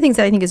 So one of the things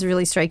that I think is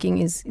really striking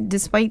is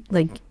despite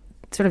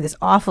sort of this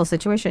awful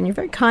situation, you're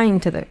very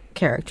kind to the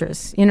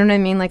characters. You know what I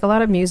mean? Like a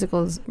lot of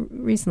musicals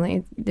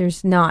recently,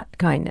 there's not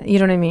kindness. You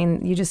know what I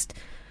mean? You just,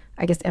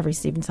 I guess every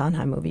Stephen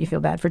Sondheim movie, you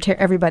feel bad for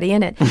everybody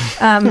in it.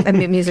 A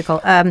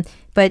musical.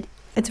 But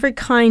it's very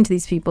kind to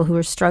these people who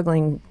are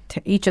struggling,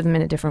 to each of them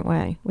in a different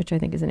way, which I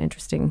think is an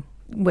interesting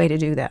way to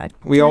do that.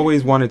 We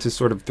always wanted to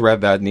sort of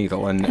thread that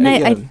needle, and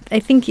I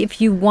think if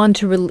you want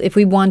to, if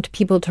we want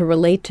people to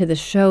relate to the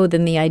show,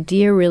 then the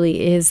idea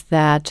really is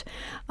that,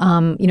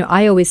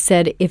 I always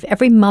said if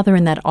every mother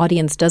in that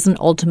audience doesn't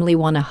ultimately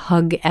want to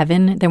hug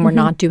Evan, then we're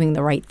not doing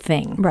the right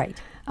thing. Right.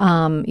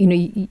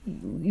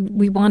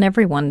 We want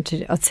everyone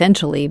to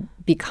essentially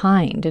be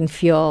kind and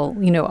feel,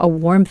 a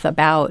warmth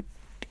about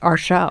our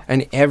show.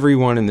 And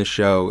everyone in the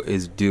show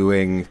is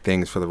doing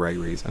things for the right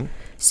reason.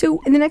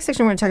 So in the next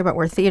section, we're going to talk about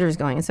where theater is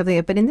going and stuff like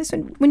that. But in this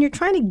one, when you're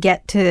trying to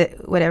get to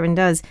what Evan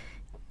does,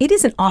 it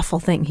is an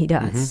awful thing he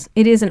does.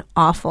 It is an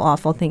awful,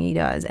 awful thing he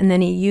does. And then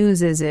he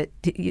uses it,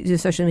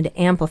 social media,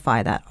 to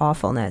amplify that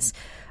awfulness.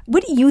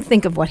 What do you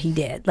think of what he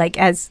did? Like,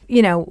 as,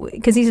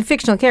 because he's a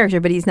fictional character,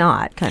 but he's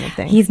not, kind of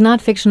thing. He's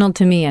not fictional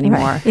to me anymore.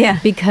 Right. Yeah.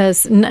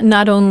 Because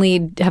not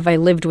only have I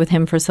lived with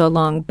him for so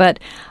long, but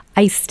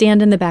I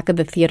stand in the back of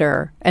the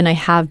theater, and I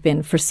have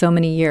been for so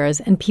many years,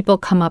 and people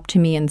come up to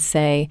me and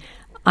say,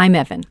 I'm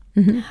Evan.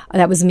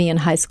 That was me in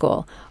high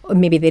school.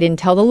 Maybe they didn't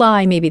tell the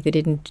lie. Maybe they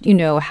didn't,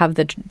 have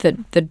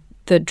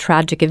the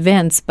tragic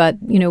events. But,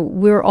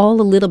 we're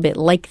all a little bit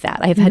like that.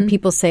 I've had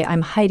people say,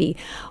 I'm Heidi,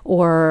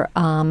 or,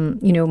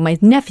 my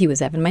nephew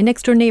is Evan, my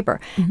next door neighbor.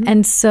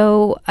 And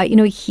so,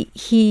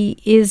 he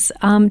is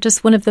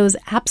just one of those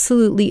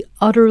absolutely,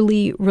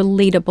 utterly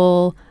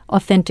relatable,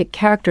 authentic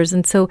characters.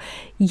 And so,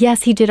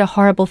 yes, he did a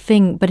horrible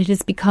thing, but it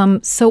has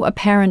become so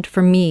apparent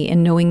for me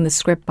in knowing the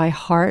script by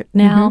heart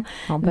now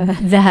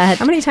that...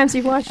 How many times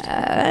have you watched?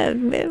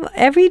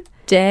 Every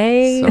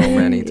day. So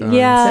many times.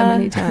 Yeah. So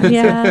many times.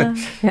 Yeah.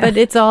 But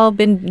it's all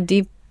been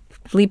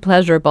deeply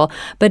pleasurable.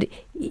 But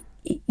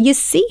you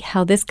see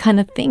how this kind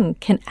of thing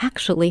can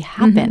actually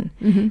happen.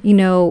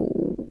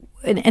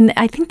 And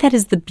I think that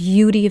is the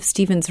beauty of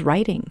Stephen's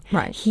writing.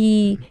 Right.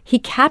 He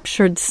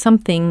captured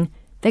something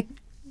that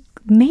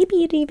maybe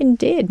it even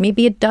did.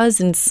 Maybe it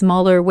does in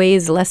smaller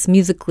ways, less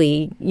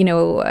musically,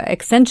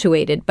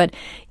 accentuated. But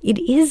it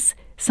is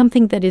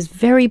something that is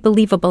very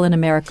believable in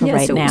America now.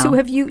 So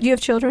do you have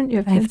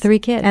children? I have 3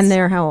 kids. And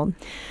they're how old?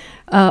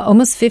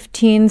 Almost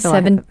 15,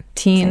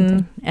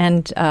 17,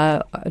 and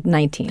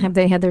 19. Have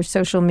they had their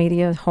social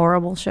media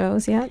horrible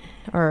shows yet,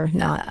 or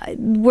not?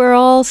 We're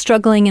all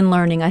struggling and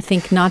learning. I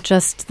think not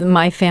just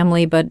my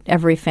family, but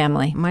every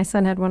family. My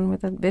son had one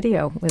with a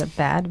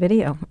bad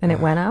video, and it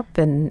went up,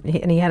 and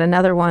he had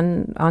another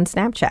one on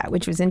Snapchat,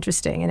 which was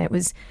interesting, and it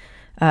was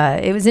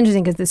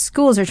interesting because the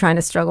schools are trying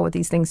to struggle with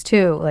these things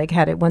too. Like,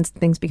 once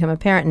things become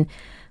apparent, and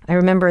I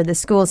remember the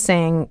school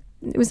saying.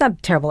 It was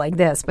not terrible like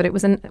this, but it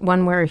was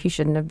one where he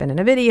shouldn't have been in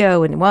a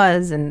video, and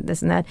was, and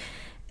this and that.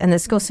 And the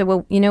school said,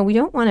 well, we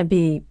don't want to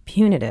be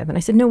punitive. And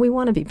I said, no, we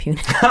want to be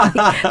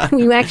punitive.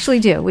 We actually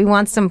do. We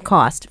want some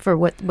cost for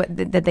what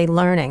that they're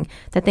learning,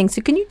 that thing.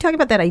 So can you talk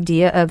about that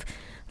idea of,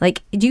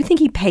 like, do you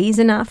think he pays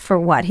enough for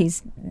what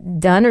he's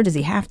done, or does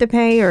he have to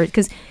pay? Or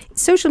because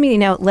social media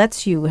now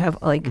lets you have,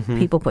 like,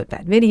 people put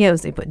bad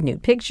videos, they put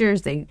nude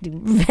pictures, they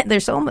do,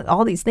 there's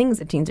all these things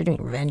that teens are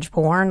doing, revenge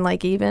porn,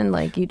 like, even,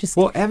 like, you just...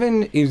 Well,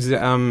 Evan is,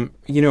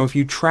 if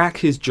you track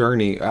his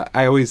journey,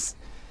 I always,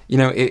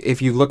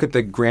 if you look at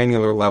the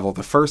granular level,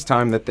 the first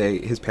time that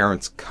his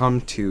parents come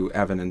to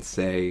Evan and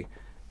say,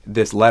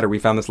 we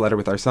found this letter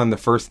with our son, the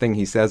first thing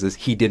he says is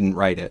he didn't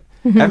write it.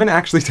 Evan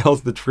actually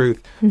tells the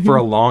truth for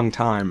a long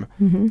time,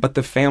 but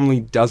the family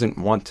doesn't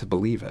want to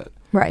believe it.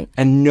 Right.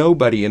 And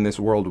nobody in this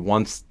world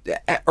wants,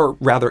 or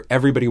rather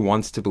everybody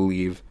wants to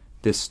believe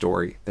this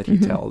story that he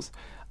tells.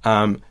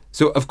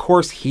 So of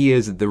course he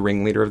is the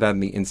ringleader of that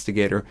and the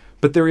instigator,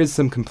 but there is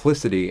some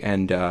complicity.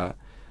 And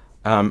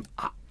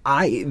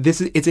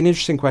it's an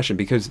interesting question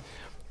because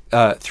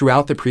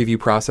throughout the preview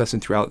process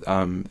and throughout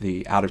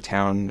the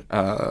out-of-town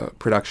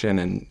production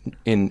and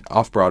in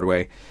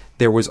off-Broadway,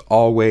 there were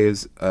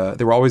always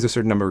a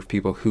certain number of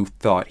people who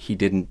thought he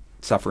didn't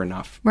suffer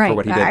enough for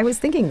what he did. I was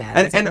thinking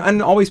that.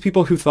 And always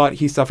people who thought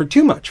he suffered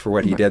too much for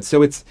what he did.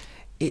 So it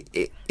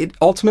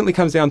ultimately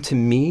comes down to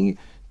me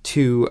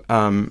to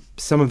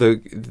some of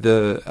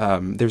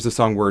the there's a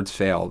song Words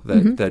Fail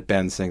that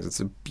Ben sings. It's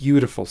a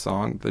beautiful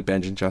song that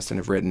Ben and Justin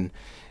have written.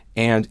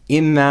 And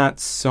in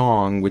that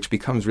song, which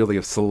becomes really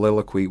a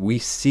soliloquy, we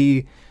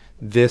see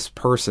this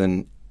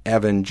person,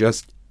 Evan,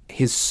 just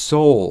his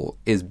soul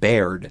is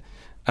bared.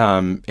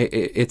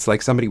 It's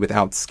like somebody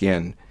without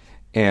skin.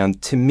 And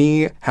to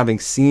me, having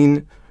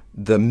seen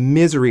the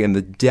misery and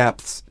the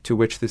depths to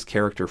which this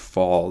character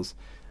falls,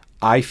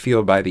 I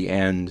feel by the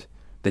end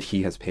that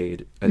he has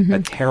paid a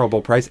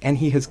terrible price. And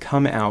he has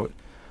come out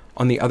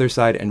on the other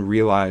side and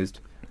realized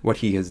what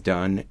he has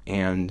done.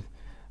 And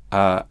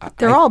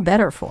they're all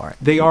better for it.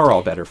 They are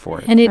all better for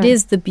it. And it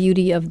is the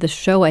beauty of the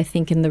show, I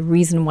think, and the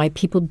reason why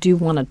people do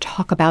want to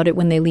talk about it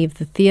when they leave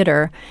the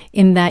theater,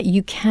 in that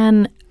you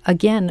can,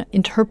 again,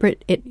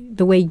 interpret it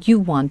the way you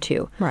want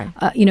to. Right.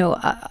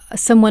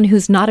 Someone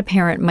who's not a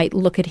parent might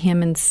look at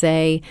him and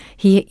say,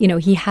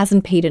 he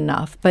hasn't paid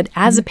enough. But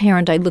as a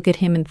parent, I look at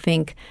him and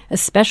think,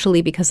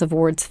 especially because of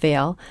Words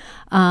Fail,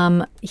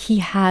 he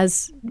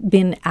has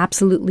been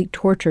absolutely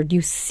tortured.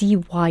 You see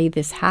why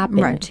this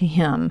happened to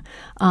him.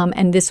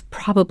 And this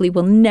probably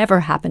will never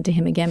happen to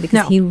him again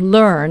because he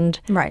learned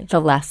the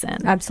lesson.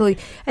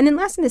 Absolutely. And then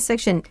last in this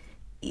section,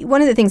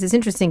 one of the things that's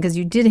interesting, because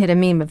you did hit a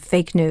meme of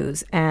fake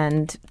news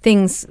and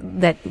things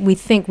that we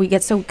think, we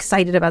get so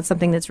excited about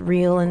something that's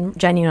real and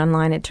genuine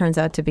online, it turns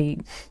out to be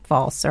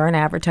false, or an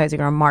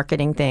advertising or a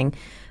marketing thing.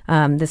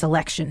 This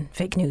election,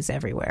 fake news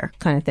everywhere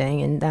kind of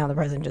thing. And now the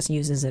president just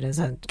uses it as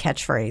a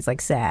catchphrase,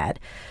 like sad.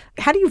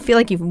 How do you feel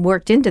like you've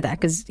worked into that?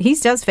 Because he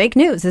does fake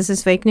news. This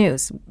is fake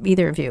news,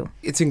 either of you.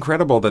 It's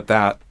incredible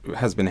that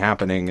has been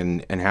happening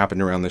and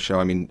happened around the show.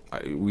 I mean,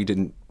 we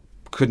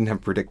couldn't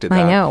have predicted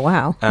that. I know,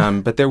 wow.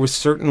 But there was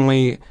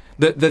certainly...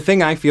 The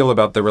thing I feel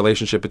about the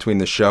relationship between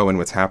the show and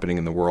what's happening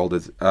in the world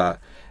is...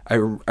 I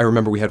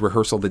remember we had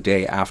rehearsal the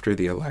day after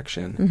the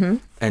election,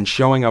 and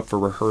showing up for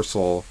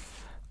rehearsal,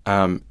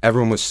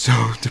 everyone was so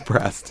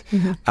depressed.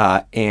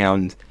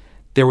 And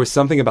there was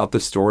something about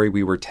the story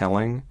we were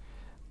telling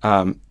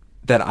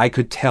that I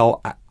could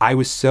tell. I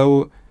was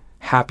so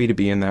happy to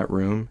be in that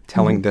room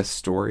telling this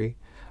story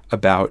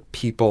about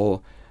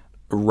people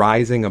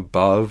rising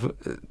above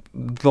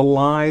the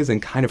lies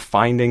and kind of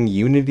finding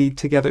unity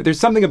together. There's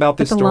something about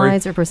this story. The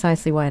lies are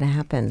precisely why it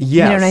happened. Yes,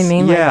 you know what I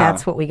mean? Yeah. Like,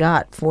 that's what we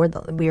got for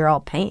we were all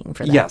paying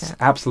for that. Yes,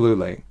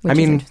 absolutely. I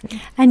mean,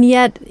 and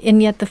yet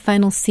the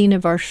final scene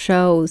of our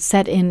show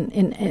set in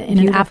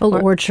an apple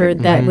orchard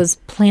that was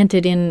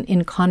planted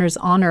in Connor's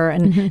honor,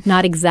 and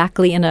not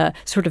exactly in a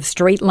sort of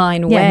straight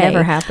line way. Yeah, it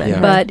never happened.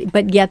 Yeah.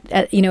 But yet,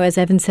 as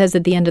Evan says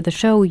at the end of the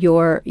show,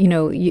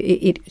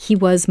 he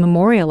was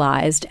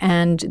memorialized,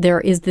 and there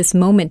is this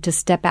moment to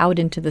step out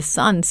into the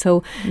sun.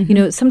 So,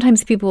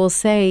 sometimes people will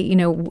say,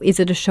 is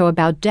it a show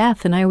about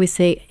death? And I always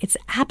say, it's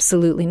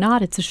absolutely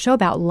not. It's a show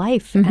about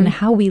life and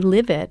how we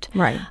live it.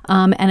 Right.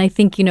 And I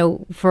think,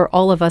 for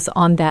all of us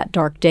on that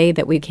dark day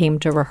that we came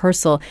to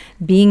rehearsal,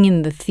 being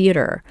in the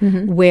theater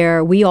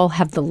where we all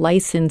have the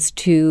license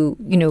to,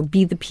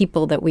 be the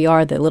people that we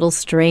are, the little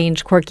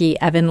strange, quirky,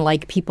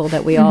 Evan-like people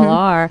that we all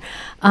are.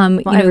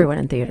 Everyone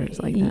in theater is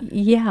like that.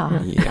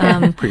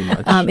 Yeah. Pretty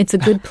much. It's a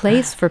good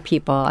place for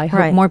people. I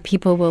hope more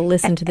people will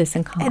listen to this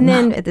and come. And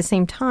then at the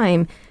same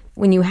time,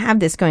 when you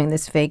have this going,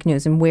 this fake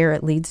news and where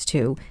it leads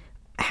to,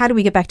 how do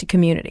we get back to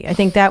community? I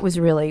think that was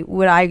really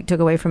what I took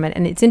away from it.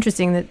 And it's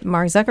interesting that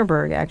Mark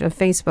Zuckerberg of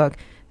Facebook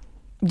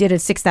did a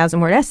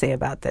 6,000-word essay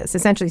about this,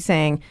 essentially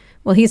saying,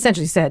 well, he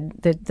essentially said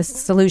that the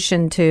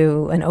solution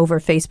to an over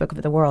Facebook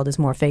of the world is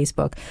more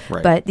Facebook.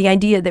 Right. But the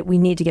idea that we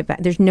need to get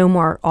back, there's no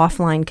more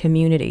offline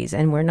communities,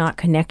 and we're not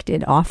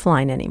connected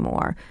offline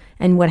anymore.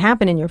 And what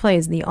happened in your play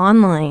is the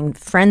online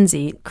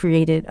frenzy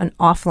created an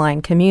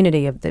offline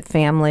community of the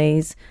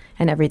families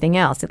and everything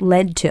else. It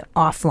led to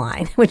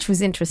offline, which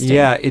was interesting.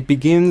 Yeah, it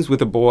begins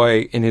with a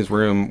boy in his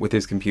room with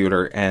his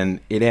computer, and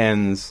it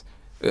ends,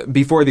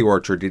 before the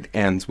orchard, it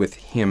ends with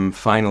him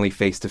finally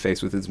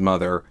face-to-face with his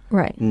mother.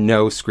 Right.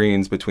 No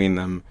screens between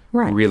them.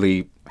 Right.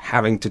 Really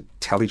having to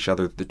tell each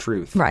other the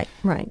truth. Right.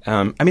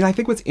 I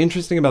think what's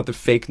interesting about the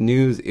fake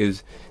news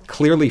is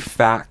clearly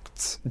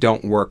facts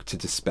don't work to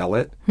dispel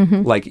it.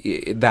 Mm-hmm. Like,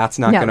 that's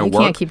not going to work. No,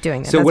 you can't keep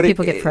doing that. So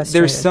people get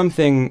frustrated. There's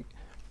something,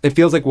 it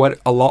feels like what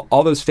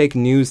all those fake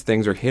news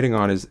things are hitting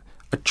on is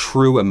a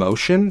true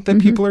emotion that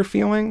people are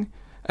feeling.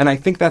 And I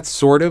think that's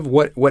sort of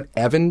what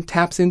Evan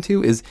taps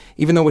into is,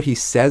 even though what he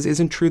says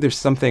isn't true, there's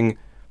something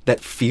that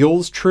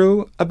feels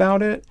true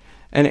about it.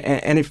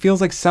 And it feels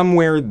like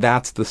somewhere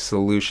that's the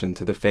solution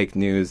to the fake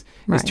news,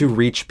 is to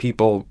reach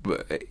people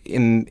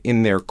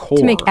in their core.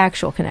 To make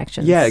actual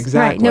connections. Yeah,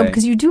 exactly. Right. No,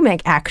 because you do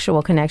make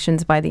actual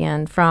connections by the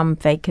end from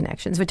fake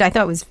connections, which I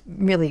thought was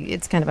really,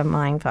 it's kind of a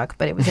mindfuck,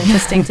 but it was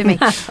interesting to me.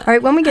 All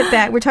right, when we get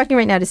back, we're talking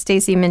right now to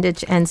Stacey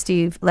Mindich and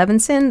Steve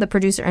Levinson, the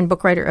producer and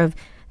book writer of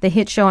the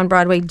hit show on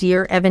Broadway,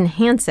 Dear Evan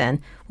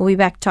Hansen. We'll be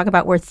back to talk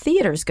about where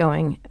theater's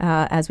going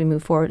as we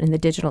move forward in the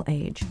digital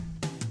age.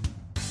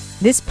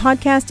 This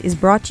podcast is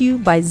brought to you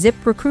by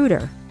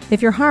ZipRecruiter.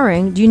 If you're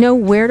hiring, do you know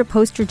where to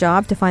post your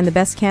job to find the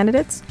best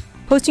candidates?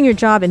 Posting your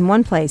job in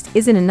one place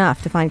isn't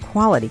enough to find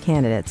quality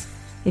candidates.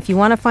 If you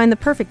want to find the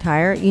perfect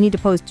hire, you need to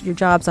post your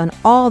jobs on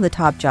all the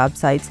top job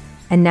sites,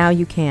 and now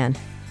you can.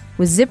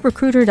 With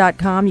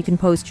ZipRecruiter.com, you can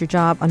post your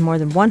job on more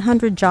than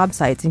 100 job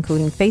sites,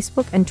 including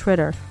Facebook and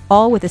Twitter,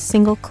 all with a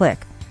single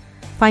click.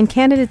 Find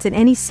candidates in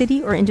any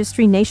city or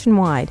industry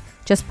nationwide.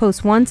 Just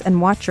post once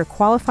and watch your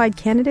qualified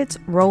candidates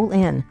roll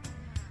in.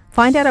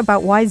 Find out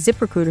about why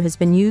ZipRecruiter has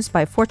been used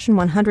by Fortune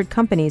 100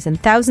 companies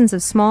and thousands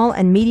of small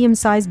and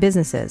medium-sized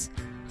businesses.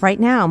 Right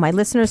now, my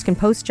listeners can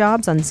post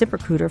jobs on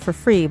ZipRecruiter for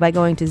free by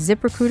going to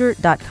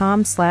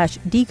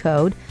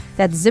ZipRecruiter.com/decode.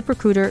 That's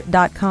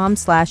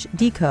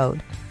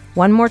ZipRecruiter.com/decode.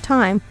 One more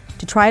time,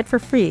 to try it for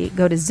free,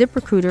 go to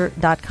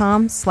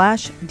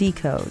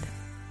ZipRecruiter.com/decode.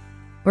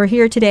 We're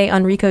here today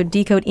on Recode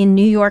Decode in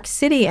New York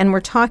City, and we're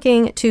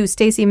talking to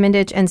Stacey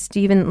Mindich and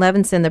Stephen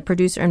Levinson, the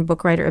producer and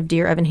book writer of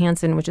Dear Evan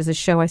Hansen, which is a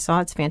show I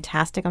saw. It's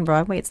fantastic on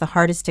Broadway. It's the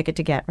hardest ticket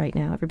to get right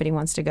now. Everybody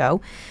wants to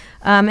go.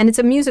 And it's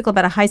a musical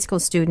about a high school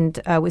student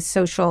with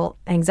social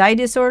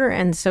anxiety disorder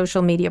and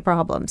social media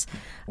problems.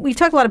 We've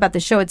talked a lot about the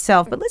show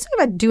itself, but let's talk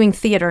about doing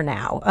theater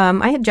now.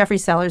 I had Jeffrey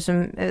Sellers,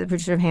 the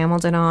producer of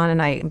Hamilton, on,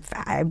 and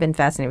I've been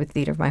fascinated with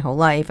theater my whole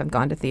life. I've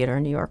gone to theater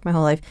in New York my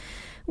whole life.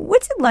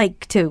 What's it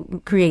like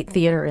to create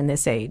theater in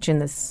this age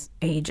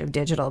of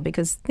digital?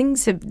 Because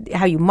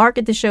how you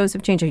market the shows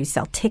have changed, how you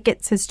sell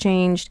tickets has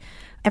changed.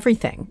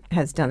 Everything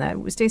has done that.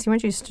 Stacey, why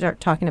don't you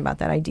start talking about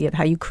that idea of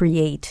how you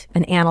create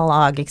an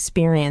analog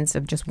experience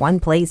of just one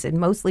place, in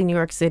mostly New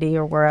York City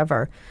or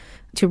wherever,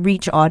 to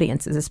reach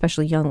audiences,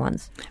 especially young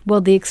ones?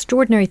 Well, the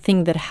extraordinary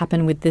thing that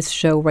happened with this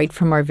show right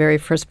from our very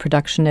first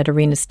production at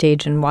Arena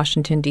Stage in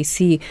Washington,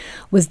 D.C.,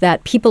 was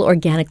that people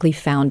organically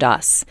found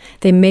us.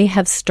 They may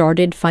have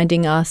started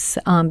finding us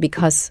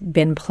because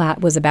Ben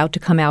Platt was about to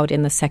come out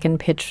in the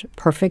second Pitch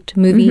Perfect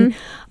movie,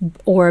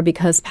 or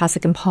because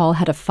Pasek and Paul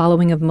had a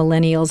following of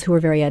millennials who were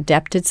very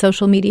adept at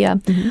social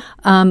media.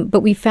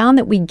 But we found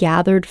that we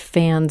gathered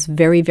fans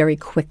very, very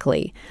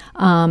quickly,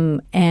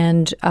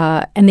 and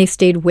they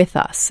stayed with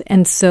us.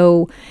 And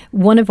so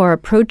one of our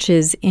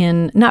approaches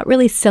in not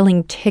really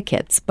selling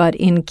tickets, but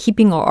in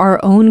keeping our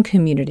own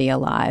community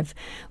alive,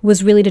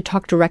 was really to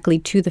talk directly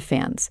to the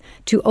fans,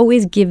 to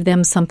always give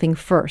them something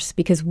first,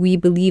 because we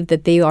believe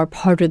that they are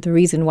part of the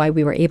reason why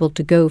we were able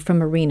to go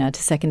from Arena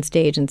to Second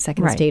Stage and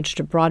Second Stage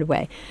to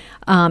Broadway.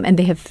 And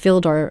they have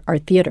filled our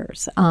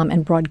theaters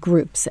and brought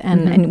groups.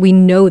 And we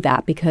know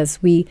that because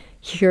we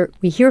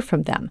hear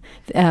from them.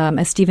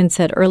 As Stephen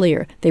said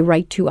earlier, they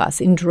write to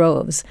us in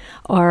droves.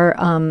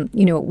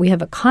 We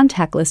have a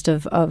contact list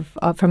of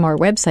from our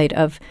website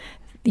of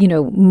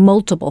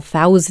multiple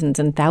thousands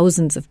and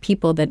thousands of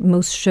people that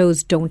most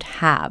shows don't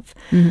have.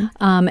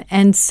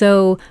 And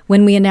so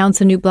when we announce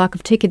a new block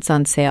of tickets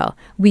on sale,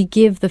 we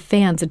give the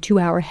fans a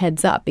 2-hour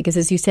heads up, because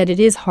as you said, it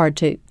is hard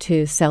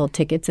to sell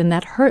tickets, and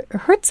that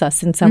hurts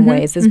us in some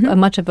ways. As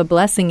much of a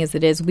blessing as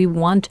it is, we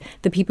want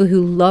the people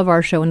who love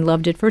our show and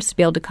loved it first to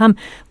be able to come.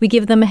 We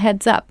give them a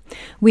heads up.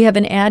 We have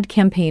an ad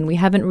campaign. We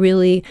haven't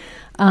really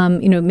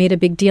made a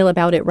big deal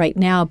about it right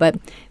now, but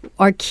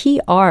our key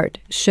art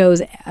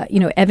shows,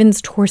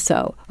 Evan's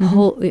torso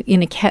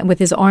with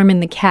his arm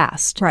in the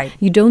cast. Right.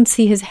 You don't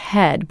see his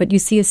head, but you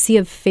see a sea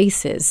of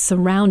faces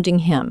surrounding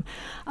him.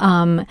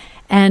 And,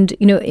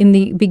 in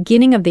the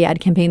beginning of the ad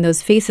campaign,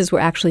 those faces were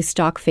actually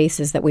stock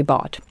faces that we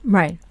bought.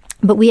 Right.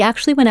 But we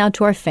actually went out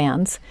to our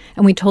fans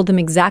and we told them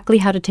exactly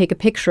how to take a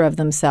picture of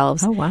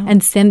themselves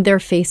and send their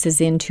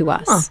faces in to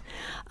us.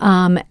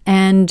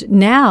 And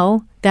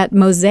now that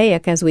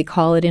mosaic, as we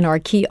call it in our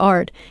key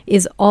art,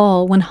 is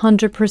all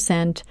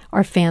 100%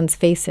 our fans'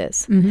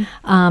 faces.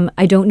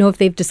 I don't know if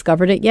they've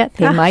discovered it yet.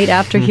 They might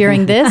after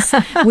hearing this.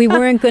 We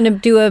weren't going to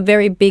do a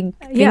very big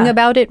thing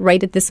about it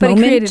right at this moment.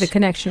 But it created a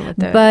connection with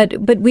them.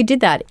 But we did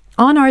that.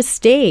 On our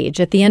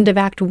stage at the end of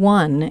Act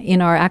 1, in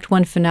our Act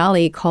 1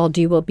 finale called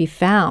You Will Be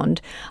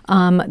Found,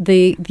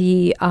 the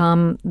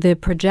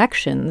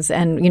projections,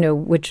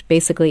 and which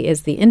basically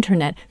is the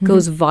internet,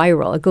 goes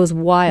viral. It goes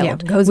wild. Yeah,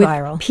 it goes with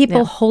viral.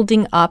 People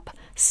holding up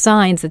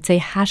signs that say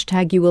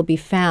hashtag You Will Be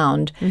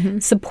Found,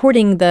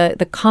 supporting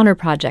the Connor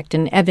Project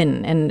and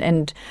Evan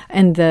and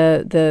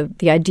the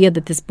idea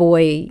that this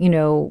boy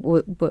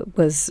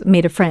was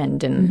made a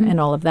friend and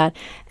all of that.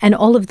 And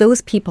all of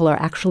those people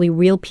are actually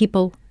real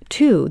people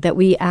too, that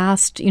we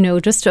asked,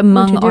 just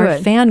among our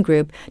fan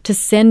group to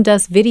send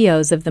us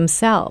videos of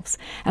themselves.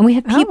 And we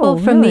have people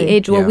from the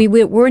age, we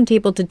weren't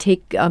able to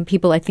take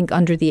people, I think,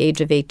 under the age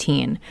of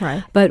 18.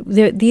 Right. But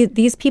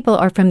these people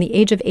are from the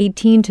age of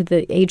 18 to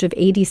the age of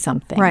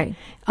 80-something. Right.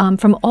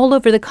 From all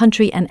over the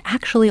country and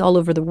actually all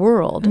over the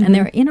world. And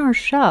they're in our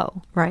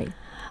show. Right.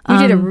 You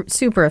did a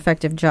super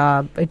effective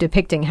job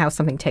depicting how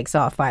something takes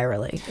off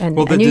virally. And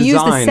you design,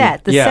 use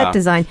the set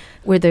design,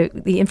 where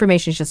the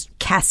information is just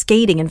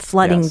cascading and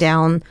flooding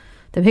down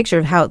the picture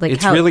of how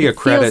it's how really it a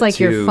credit feels like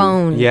to your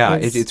phone. Yeah,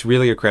 it's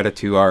really a credit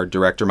to our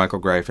director Michael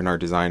Greif and our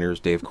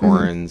designers Dave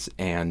Corrins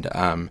and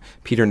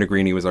Peter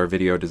Negrini was our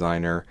video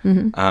designer,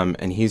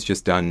 and he's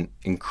just done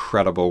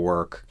incredible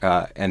work,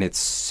 and it's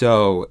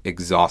so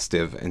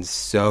exhaustive and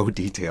so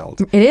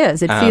detailed. It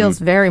is. It feels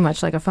very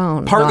much like a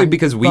phone. Partly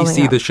because we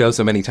see the show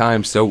so many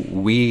times, so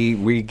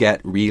we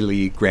get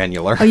really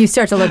granular. Oh, you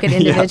start to look at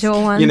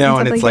individual ones,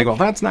 and it's like, well,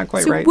 that's not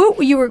quite right. What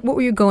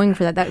were you going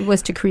for? That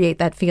was to create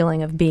that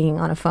feeling of being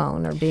on a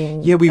phone or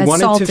being we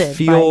wanted to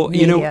feel,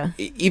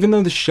 even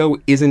though the show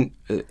isn't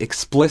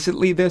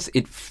explicitly this,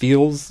 it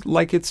feels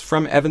like it's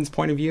from Evan's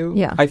point of view,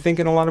 I think,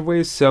 in a lot of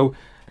ways. So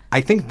I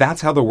think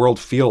that's how the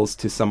world feels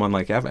to someone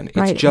like Evan.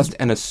 It's just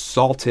an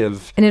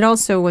assaultive... And it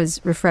also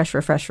was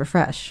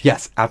refresh.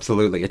 Yes,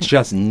 absolutely. It's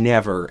just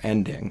never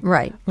ending.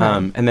 Right.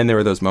 And then there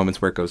are those moments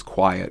where it goes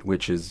quiet,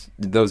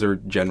 those are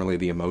generally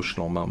the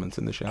emotional moments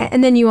in the show.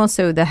 And then you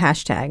also, the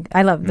hashtag.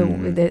 I love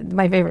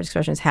my favorite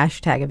expression is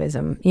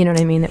hashtagavism. You know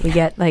what I mean? That we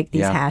get like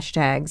these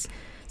hashtags.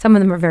 Some of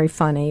them are very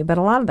funny, but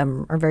a lot of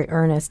them are very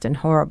earnest and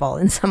horrible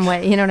in some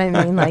way. You know what I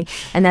mean?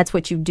 And that's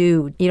what you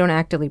do. You don't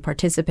actively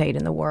participate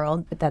in the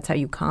world, but that's how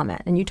you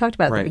comment. And you talked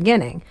about it at the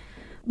beginning.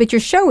 But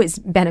your show is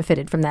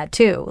benefited from that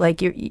too.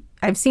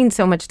 I've seen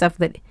so much stuff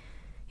that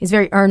is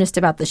very earnest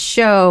about the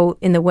show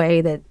in the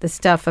way that the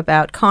stuff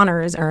about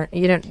Connor is earned.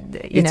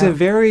 It's a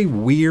very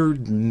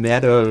weird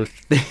meta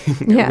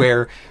thing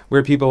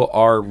where people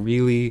are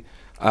really,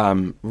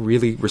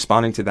 really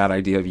responding to that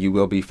idea of you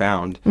will be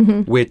found,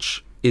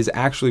 which is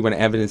actually, when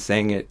Evan is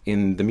saying it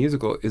in the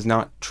musical, is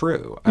not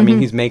true. I mean,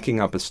 he's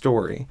making up a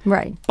story.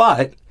 Right.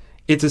 But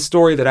it's a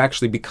story that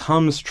actually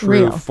becomes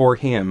true for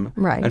him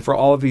and for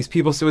all of these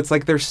people. So it's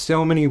like there's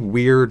so many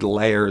weird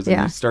layers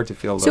and you start to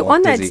feel a little So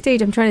on dizzy. that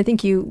stage, I'm trying to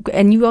think you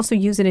also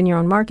use it in your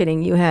own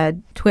marketing. You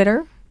had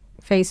Twitter,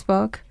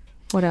 Facebook,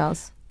 what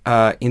else?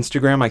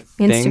 Instagram, I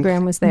think.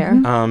 Instagram was there.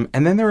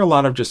 And then there are a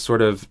lot of just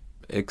sort of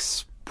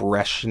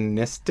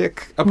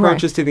expressionistic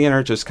approaches to the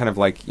internet, just kind of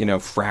like,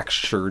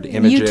 fractured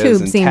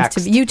images and text.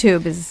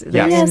 YouTube is...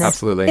 Yes,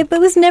 absolutely. It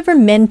was never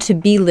meant to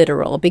be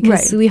literal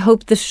because we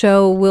hope the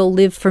show will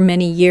live for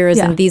many years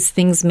and these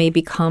things may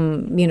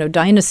become,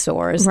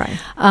 dinosaurs. Right.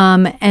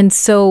 And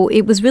so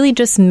it was really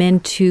just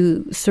meant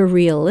to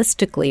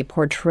surrealistically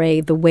portray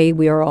the way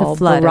we are all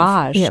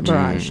barraged.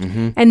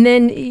 Barraged. And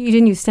then you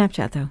didn't use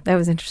Snapchat, though. That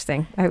was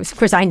interesting. Of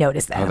course, I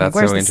noticed that. Oh, that's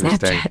Where's so the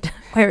interesting. Snapchat?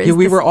 Where is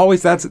we were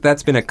always...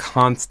 That's been a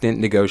constant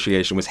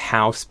negotiation, was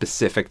how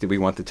specific do we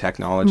want the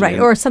technology. Right,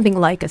 or something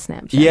like a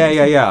Snapchat.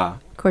 Yeah.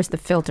 Of course, the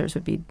filters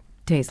would be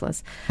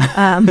tasteless.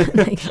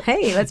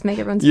 Hey, let's make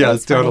everyone's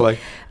Yes, totally.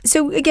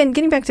 So again,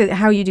 getting back to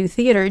how you do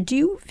theater, do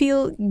you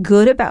feel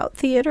good about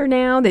theater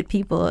now that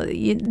people...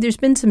 there's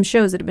been some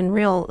shows that have been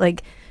real,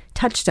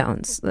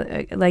 touchstones,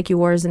 like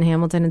yours and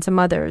Hamilton and some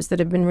others that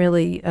have been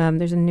really,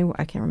 there's a new,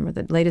 I can't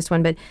remember the latest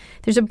one, but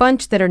there's a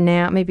bunch that are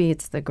now, maybe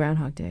it's the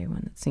Groundhog Day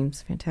one that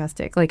seems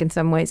fantastic, in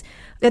some ways.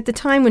 At the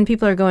time when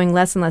people are going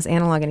less and less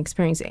analog and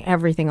experiencing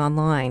everything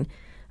online,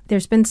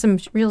 there's been some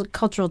real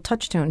cultural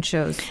touchstone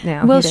shows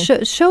now. Well,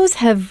 shows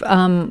have,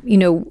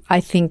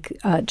 I think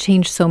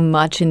changed so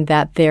much in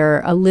that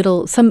they're a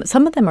little, some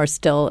of them are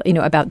still,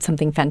 about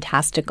something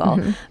fantastical,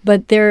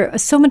 but they're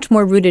so much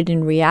more rooted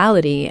in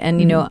reality.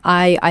 And,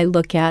 I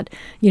look at,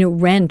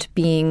 Rent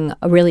being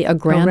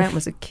Rent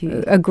was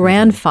a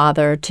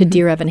grandfather to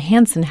Dear Evan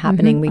Hansen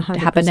happening. We 100%.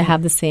 Happen to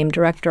have the same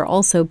director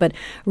also, but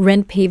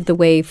Rent paved the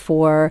way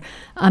for,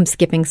 I'm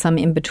skipping some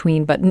in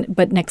between,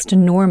 but Next to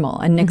Normal.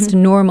 And Next to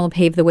Normal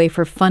paved the way Broadway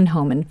for Fun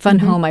Home. And Fun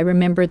Home, I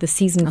remember the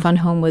season Fun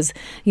Home was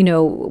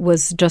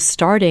just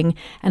starting,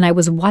 and I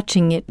was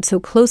watching it so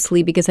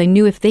closely because I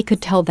knew if they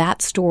could tell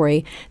that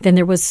story, then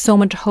there was so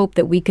much hope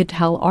that we could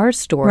tell our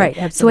story. Right,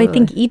 absolutely. So I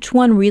think each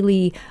one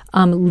really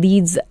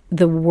leads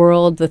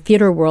the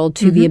theater world,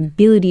 to the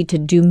ability to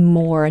do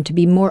more and to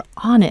be more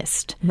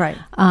honest. Right.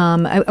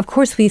 Of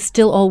course, we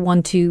still all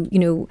want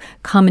to,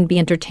 come and be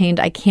entertained.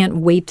 I can't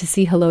wait to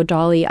see Hello,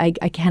 Dolly. I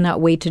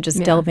cannot wait to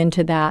just delve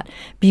into that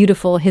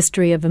beautiful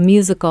history of a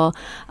musical.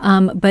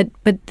 But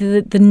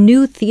the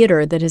new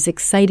theater that is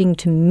exciting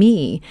to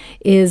me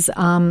is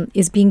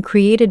being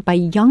created by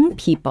young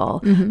people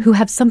who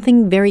have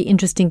something very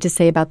interesting to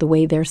say about the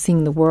way they're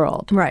seeing the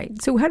world. Right.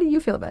 So how do you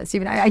feel about it,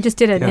 Stephen? I just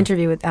did an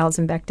interview with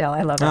Alison Bechdel.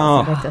 I love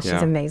Alison Bechdel.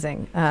 She's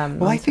amazing.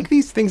 Well, I think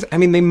these things,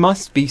 they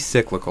must be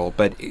cyclical,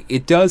 but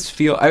it does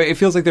feel, it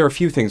feels like there are a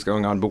few things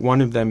going on, but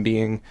one of them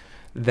being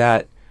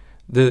that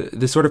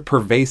the sort of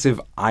pervasive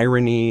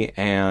irony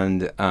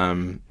and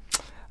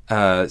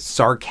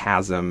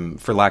sarcasm,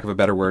 for lack of a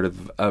better word,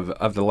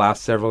 of the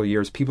last several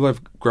years, people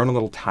have grown a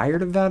little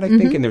tired of that, I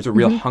think, and there's a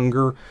real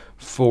hunger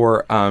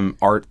for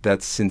art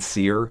that's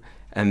sincere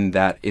and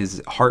that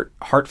is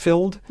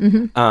heart-filled.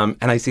 And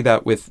I see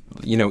that with,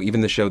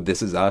 even the show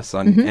This Is Us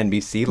on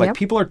NBC. Like,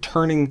 people are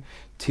turning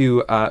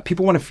to,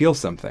 people want to feel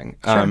something.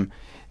 Sure.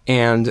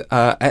 And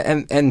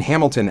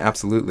Hamilton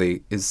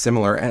absolutely is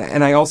similar.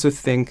 And I also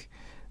think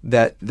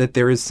that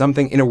there is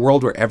something in a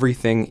world where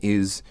everything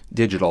is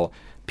digital.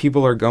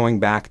 People are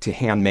going back to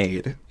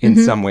handmade in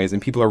some ways,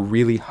 and people are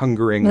really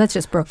hungering. Well, that's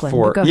just Brooklyn.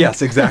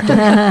 Yes, exactly.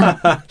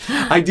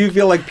 I do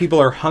feel like people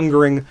are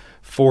hungering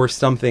for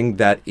something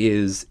that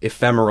is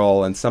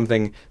ephemeral and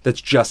something that's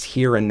just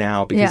here and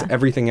now, because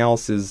everything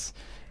else is,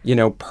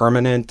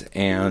 permanent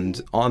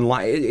and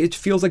online. It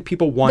feels like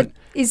people want.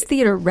 But is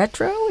theater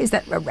retro? Is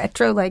that a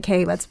retro? Like,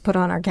 hey, let's put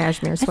on our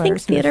cashmere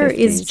sweaters. I think theater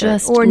is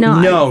just or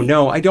not.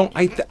 No, I don't.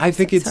 I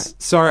think it's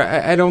sorry.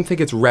 I don't think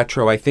it's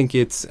retro. I think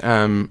it's.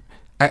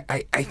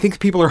 I think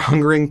people are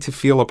hungering to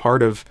feel a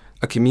part of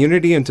a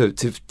community and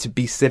to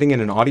be sitting in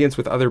an audience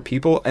with other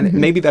people, and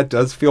maybe that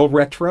does feel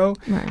retro.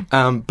 Right.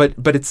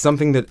 But it's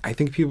something that I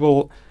think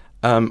people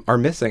are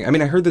missing.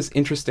 I heard this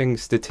interesting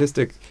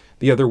statistic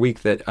the other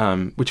week that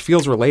which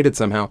feels related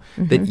somehow,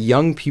 that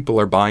young people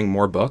are buying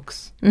more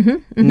books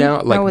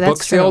now. Like,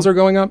 book sales are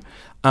going up.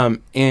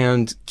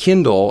 And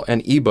Kindle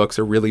and ebooks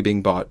are really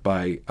being bought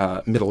by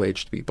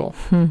middle-aged people.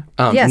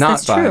 Yes, not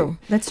that's true.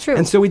 That's true.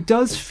 And so it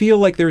does feel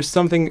like there's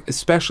something,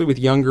 especially with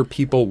younger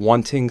people,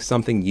 wanting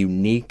something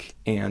unique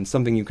and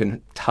something you can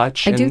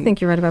touch. I do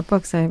think you're right about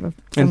books. I have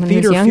someone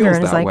theater who's younger feels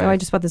and is that like, way. oh, I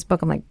just bought this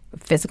book. I'm like,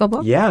 physical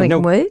book? Yeah, like, no,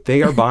 what?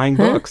 They are buying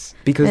books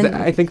because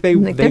I think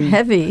they're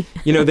heavy.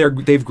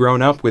 They've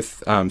grown up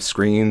with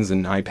screens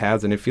and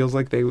iPads, and it feels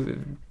like they.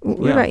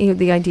 What about you?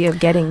 The idea of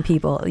getting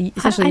people,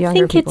 especially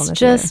younger people. I think it's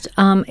just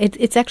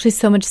it's actually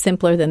so much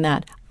simpler than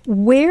that.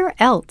 Where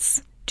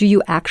else do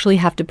you actually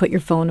have to put your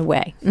phone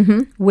away?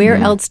 Where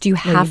else do you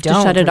have to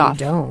shut it off?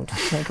 You don't.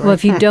 Like, well,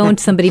 if you don't,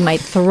 somebody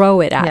might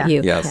throw it at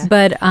you. Yes.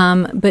 But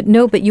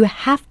you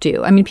have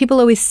to. People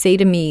always say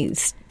to me,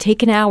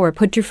 take an hour,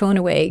 put your phone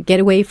away, get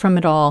away from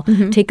it all,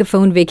 take a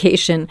phone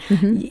vacation.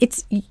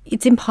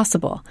 It's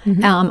impossible.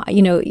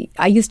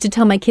 I used to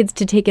tell my kids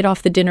to take it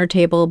off the dinner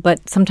table,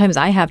 but sometimes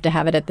I have to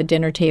have it at the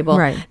dinner table.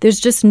 Right. There's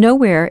just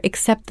nowhere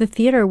except the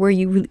theater where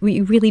you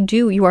really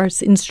do. You are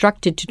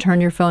instructed to turn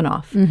your phone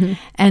off.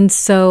 And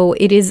so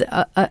it is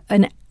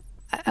an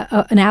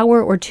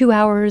hour or 2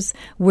 hours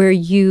where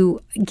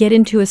you get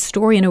into a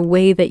story in a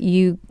way that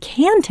you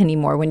can't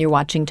anymore when you're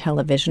watching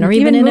television or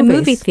even in a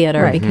movie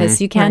theater,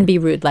 because you can be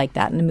rude like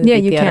that in a movie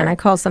theater. Yeah, you can. I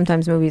call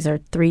sometimes movies are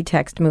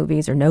 3-text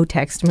movies or no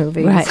text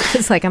movies. Right.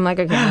 It's like, I'm like,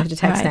 okay, I have to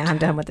text now. I'm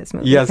done with this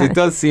movie. Yes, it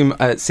does seem.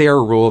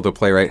 Sarah Rule, the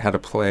playwright, had a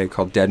play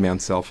called Dead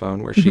Man's Cell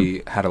Phone, where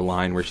she had a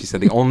line where she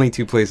said the only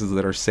two places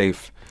that are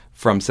safe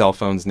from cell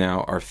phones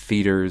now are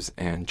theaters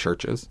and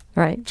churches.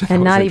 Right.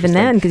 And not even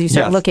then, because you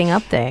start looking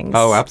up things.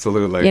 Oh,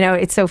 absolutely.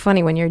 It's so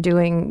funny when you're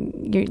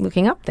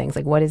looking up things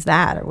like, what is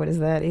that? Or what is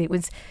that?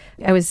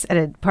 I was at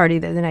a party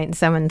the other night and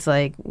someone's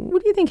like,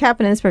 what do you think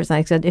happened to this person?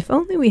 I said, if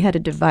only we had a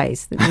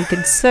device that we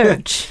could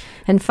search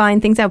and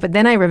find things out. But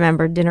then I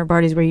remembered dinner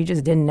parties where you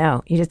just didn't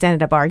know. You just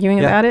ended up arguing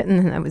about it, and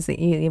then that was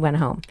you went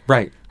home.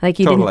 Right. Like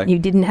you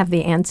didn't have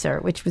the answer,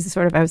 which was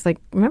sort of, I was like,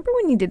 remember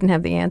when you didn't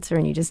have the answer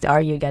and you just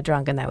argued, got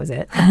drunk, and that was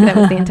it? That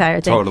was the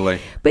entire thing. Totally.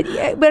 But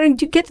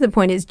to get to the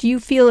point is, do you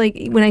feel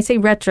like, when I say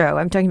retro,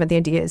 I'm talking about the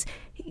ideas,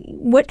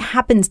 what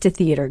happens to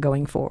theater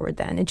going forward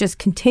then? It just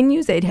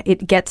continues?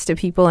 It gets to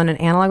people in an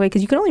analog way?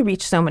 Because you can only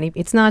reach so many.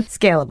 It's not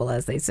scalable,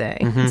 as they say.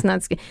 It's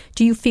not.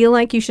 Do you feel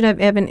like you should have,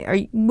 Evan,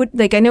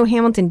 I know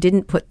Hamilton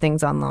didn't put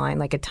things online,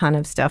 like a ton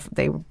of stuff.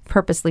 They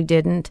purposely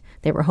didn't.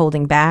 They were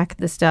holding back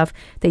the stuff.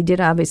 They did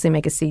obviously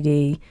make a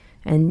CD,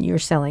 and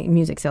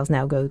music sales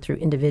now go through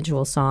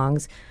individual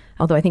songs.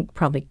 Although I think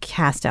probably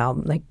cast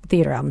album, like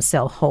theater albums,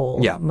 sell whole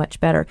much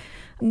better.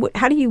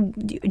 how do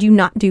you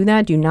not do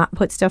that? Do you not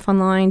put stuff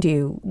online?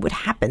 What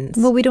happens?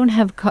 Well, we don't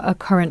have a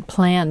current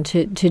plan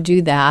to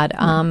do that.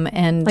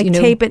 And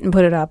tape it and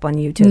put it up on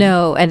YouTube.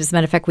 No, and as a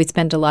matter of fact, we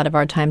spend a lot of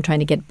our time trying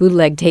to get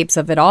bootleg tapes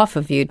of it off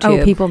of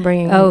YouTube. Oh, people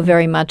bringing. Oh,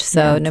 very much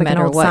so. No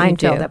matter what you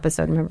do. Seinfeld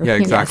episode, remember? Yeah,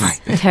 exactly.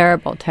 Yes.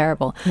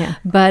 Terrible. Yeah.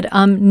 But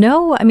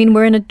no, I mean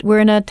we're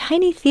in a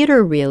tiny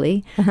theater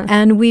really,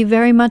 and we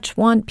very much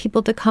want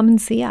people to come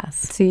and see us.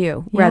 See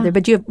you rather,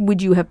 but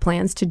would you have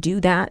plans to do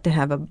that? To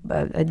have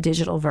a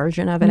digital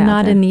version of it?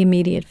 Not in the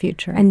immediate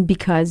future, and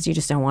because you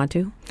just don't want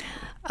to.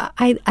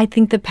 I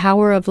think the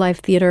power of live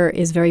theater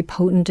is very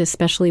potent,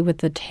 especially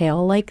with a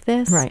tale like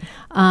this. Right.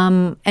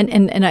 And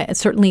I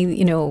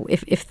certainly,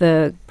 if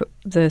the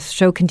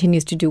show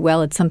continues to do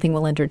well, it's something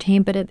we'll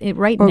entertain. But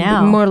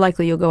now, more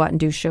likely you'll go out and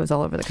do shows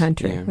all over the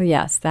country. Yeah. Well,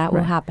 yes, that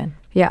will happen.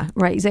 Yeah,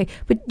 right.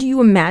 But do you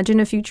imagine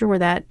a future where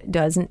that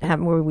doesn't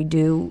happen, where we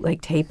do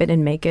tape it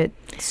and make it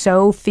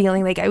so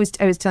feeling like I was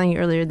telling you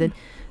earlier that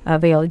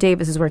Viola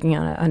Davis is working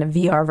on a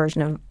VR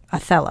version of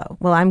Othello.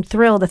 Well, I'm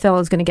thrilled Othello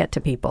is going to get to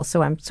people,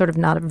 so I'm sort of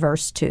not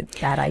averse to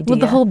that idea. Well,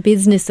 the whole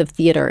business of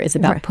theater is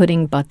about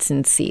putting butts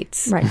in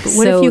seats. Right. But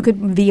what if you could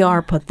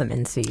VR put them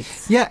in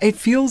seats? Yeah, it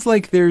feels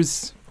like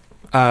there's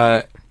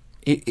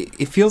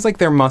it feels like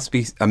there must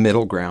be a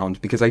middle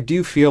ground, because I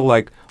do feel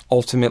like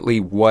ultimately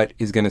what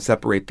is going to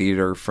separate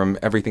theater from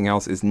everything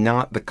else is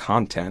not the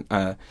content.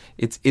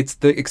 It's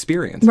the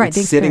experience. Right,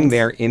 it's sitting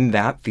there in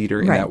that theater,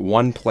 in that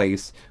one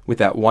place, with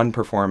that one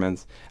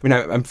performance. I mean,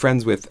 I'm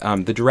friends with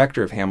the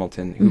director of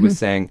Hamilton, who was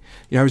saying,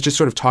 I was just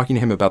sort of talking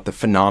to him about the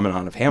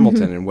phenomenon of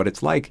Hamilton and what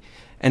it's like.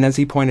 And as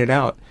he pointed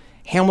out,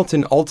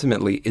 Hamilton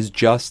ultimately is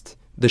just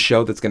the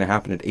show that's going to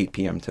happen at 8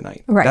 p.m.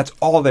 tonight. Right. That's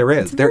all there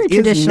is. There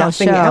is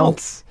nothing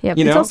else. Yeah,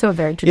 it's also a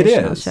very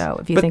traditional show,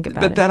 if you think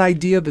about it. But that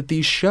idea that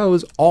these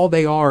shows, all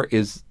they are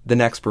is the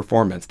next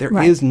performance. There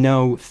is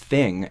no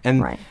thing.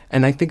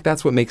 And I think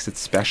that's what makes it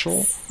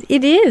special.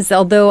 It is,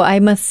 although I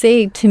must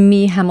say, to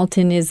me,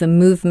 Hamilton is a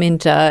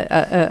movement,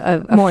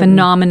 a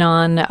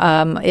phenomenon,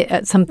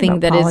 something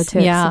about that politics,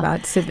 is,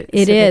 about civic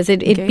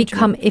It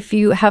become, if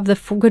you have the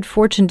good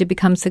fortune to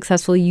become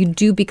successful, you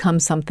do become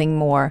something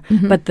more.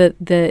 But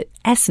the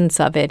essence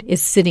of it is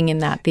sitting in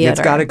that theater.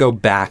 It's got to go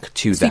back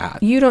to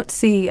that. You don't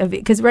see,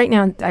 because right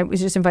now I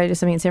was just invited to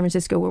something in San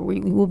Francisco where we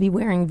will be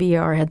wearing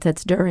VR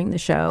headsets during the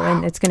show,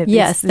 and it's going to be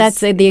that's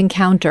the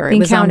Encounter. It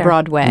was on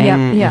Broadway.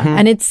 Yeah.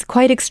 And it's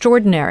quite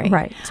extraordinary.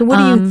 Right. So what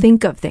do you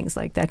think of things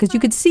like that? Because you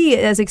could see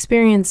it as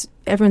experience.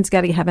 Everyone's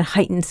got to have a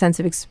heightened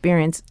sense of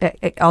experience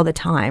all the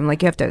time.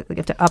 Like you have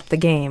to up the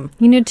game.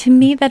 To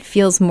me, that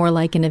feels more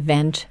like an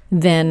event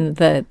than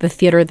the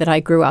theater that I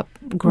grew up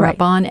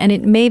on, and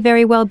it may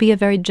very well be a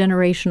very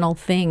generational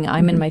thing.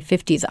 I'm in my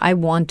 50s. I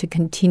want to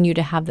continue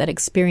to have that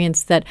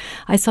experience that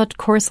I saw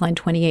Chorus Line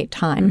 28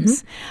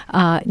 times,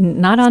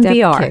 not on Step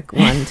VR. Kick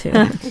 1, 2.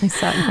 I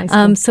saw it in high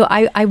school. So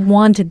I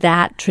wanted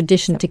that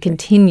tradition to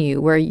continue,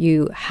 where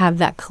you have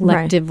that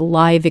collective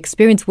live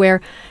experience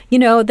where,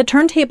 the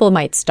turntable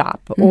might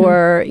stop,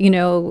 or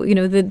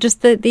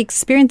the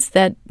experience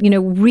that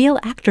real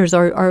actors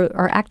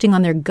are acting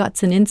on their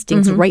guts and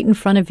instincts right in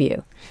front of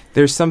you.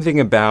 There's something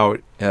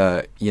about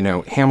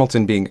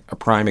Hamilton being a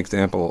prime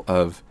example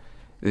of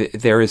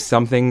there is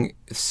something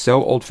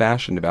so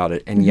old-fashioned about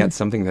it, and yet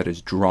something that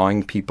is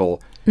drawing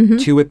people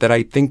to it that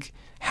I think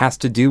has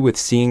to do with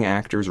seeing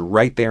actors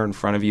right there in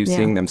front of you,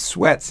 seeing them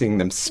sweat, seeing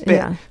them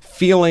spit,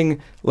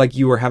 feeling like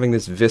you are having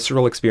this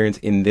visceral experience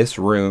in this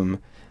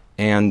room.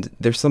 And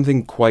there's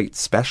something quite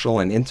special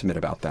and intimate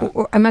about that.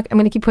 I'm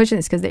going to keep pushing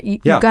this because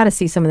you've got to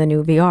see some of the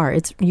new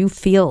VR. You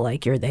feel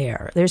like you're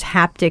there. There's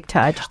haptic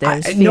touch.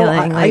 There's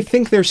feeling. I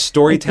think there's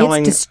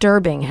storytelling. It's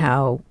disturbing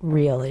how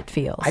real it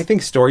feels. I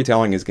think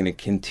storytelling is going to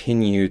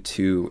continue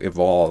to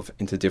evolve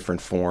into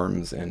different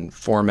forms and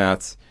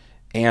formats.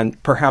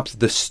 And perhaps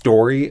the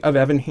story of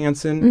Evan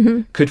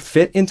Hansen could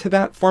fit into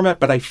that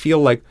format. But I feel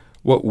like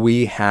what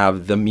we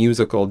have, the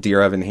musical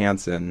Dear Evan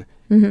Hansen,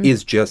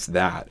 is just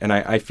that. And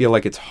I feel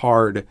like it's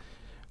hard.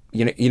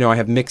 I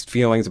have mixed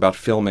feelings about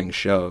filming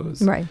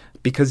shows. Right.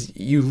 Because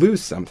you lose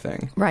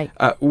something. Right.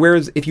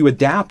 Whereas if you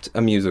adapt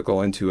a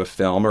musical into a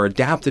film or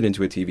adapt it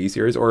into a TV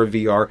series or a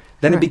VR,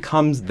 then it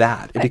becomes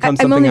that. It becomes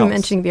something else. I'm only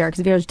mentioning VR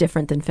because VR is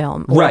different than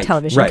film or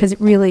television. Because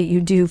really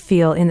you do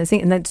feel in the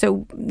scene. And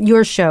so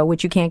your show,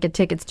 which you can't get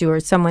tickets to,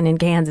 or someone in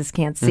Kansas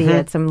can't see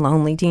it, some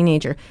lonely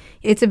teenager,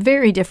 it's a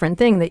very different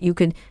thing that you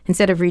could,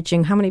 instead of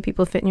reaching, how many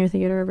people fit in your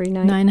theater every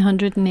night?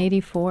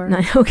 984.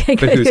 Okay,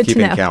 good. But who's good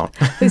keeping to know. count?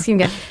 Who's keeping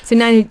count?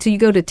 So you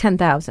go to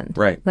 10,000.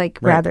 Right.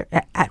 Rather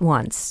at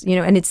once.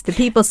 And it's the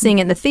people seeing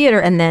it in the theater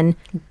and then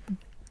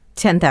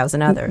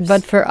 10,000 others.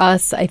 But for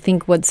us, I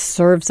think what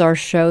serves our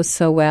show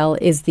so well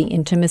is the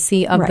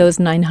intimacy of those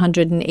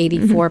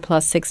 984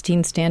 plus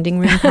 16 standing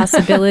room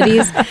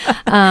possibilities.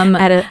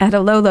 At a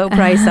low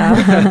price.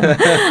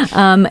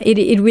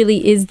 It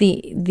really is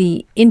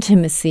the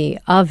intimacy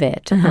of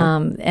it.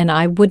 And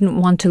I wouldn't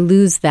want to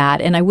lose that.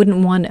 And I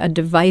wouldn't want a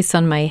device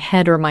on my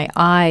head or my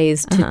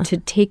eyes to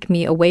take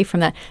me away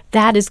from that.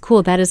 That is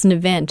cool. That is an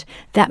event.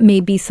 That may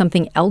be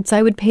something else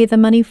I would pay the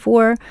money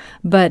for.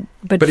 But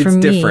for it's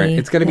me, different.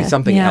 It's going to be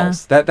something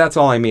else. That's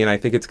all I mean. I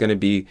think it's going to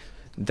be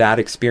that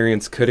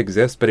experience could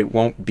exist, but it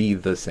won't be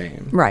the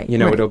same. Right.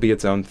 It'll be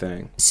its own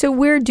thing. So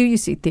where do you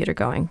see theater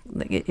going?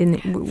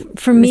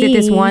 For me, is it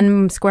this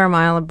 1 square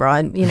mile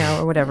abroad,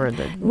 or whatever?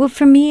 Well,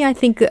 for me, I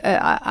think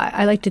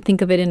I like to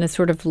think of it in a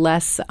sort of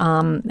less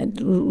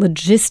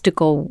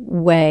logistical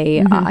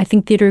way. I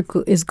think theater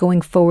is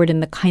going forward in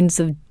the kinds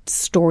of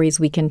stories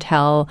we can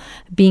tell,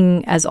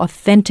 being as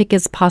authentic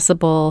as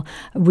possible,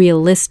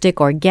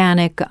 realistic,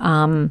 organic,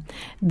 the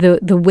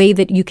way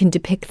that you can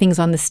depict things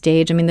on the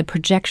stage. I mean, the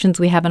projections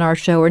we have in our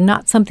show are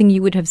not something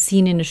you would have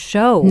seen in a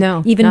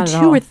show even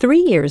 2 or 3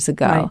 years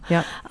ago. Right.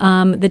 Yep.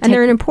 And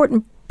they're an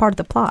important part of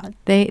the plot.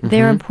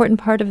 They're an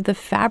important part of the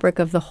fabric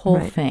of the whole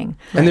thing.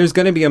 And there's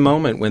going to be a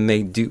moment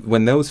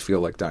when those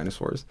feel like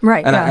dinosaurs.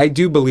 Right. And I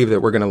do believe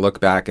that we're going to look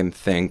back and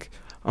think,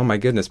 oh my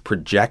goodness,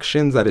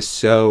 projections, that is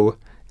so...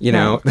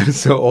 that is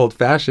so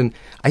old-fashioned.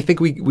 I think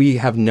we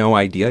have no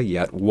idea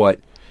yet what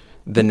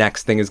the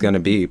next thing is going to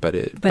be.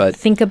 But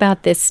think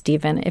about this,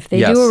 Stephen. If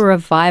they do a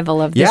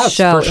revival of this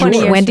show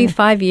in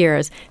 25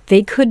 years,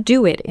 they could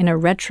do it in a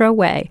retro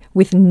way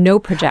with no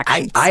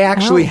projections. I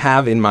actually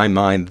have in my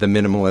mind the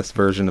minimalist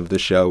version of the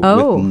show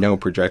with no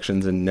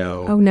projections and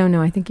no... Oh,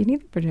 no. I think you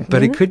need the projections.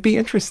 But it could be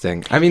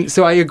interesting. I mean,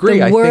 so I agree.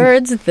 The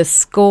words, the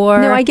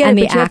score, no, I get and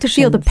it, the but you have to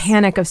feel the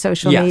panic of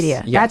social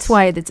media. Yes. That's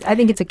why I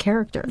think it's a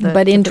character.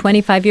 But in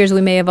 25 years,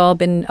 we may have all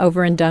been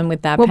over and done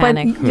with that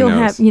panic. But you'll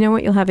have,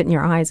 you'll have it in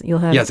your eyes. You'll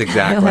have... Yes, exactly.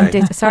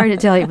 Sorry to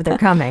tell you, but they're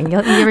coming. You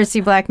ever see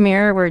Black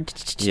Mirror? Where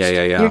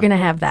you're going to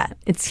have that.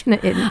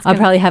 I'll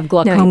probably have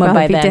glaucoma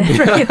by then.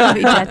 You'll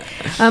be dead.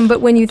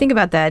 But when you think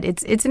about that,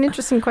 it's an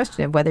interesting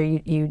question of whether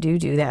you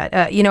do that.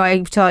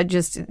 I saw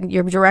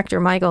your director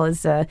Michael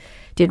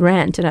did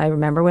Rent, and I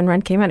remember when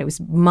Rent came out, it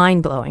was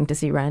mind blowing to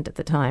see Rent at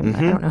the time.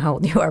 I don't know how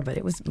old you are, but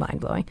it was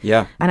mind blowing.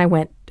 Yeah, and I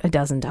went a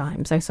dozen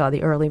times. I saw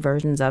the early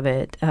versions of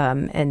it,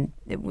 and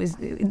it was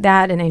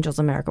that and Angels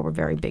of America were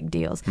very big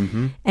deals.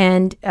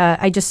 And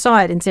I just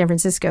saw it in San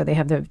Francisco. They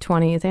have the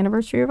 20th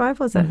anniversary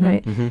revival. Is that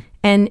right?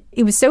 And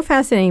it was so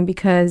fascinating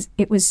because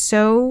it was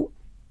so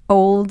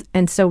old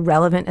and so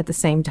relevant at the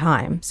same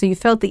time. So you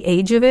felt the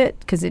age of it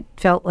because it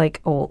felt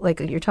like old, like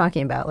you're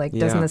talking about. Like,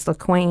 doesn't this look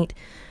quaint?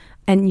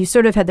 And you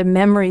sort of had the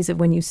memories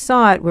of when you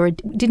saw it where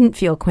it didn't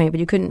feel quaint,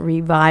 but you couldn't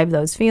revive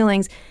those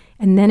feelings.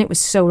 And then it was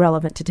so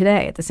relevant to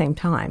today at the same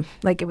time.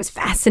 Like, it was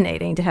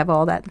fascinating to have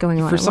all that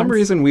going on. For some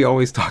reason, we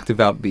always talked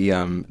about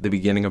the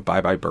beginning of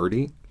Bye Bye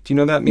Birdie. Do you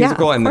know that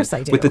musical? Yeah, of course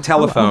I do. With the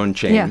telephone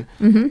chain. Yeah.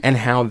 And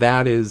how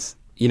that is,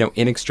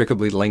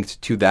 inextricably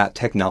linked to that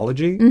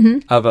technology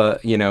of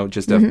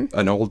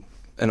an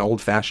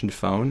old-fashioned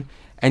phone.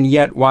 And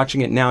yet,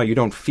 watching it now, you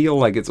don't feel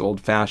like it's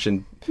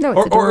old-fashioned. No,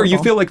 it's or you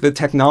feel like the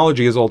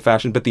technology is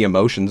old-fashioned, but the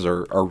emotions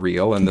are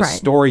real, and the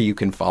story you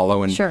can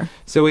follow. And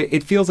so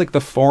it feels like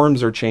the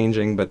forms are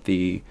changing, but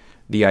the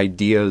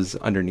ideas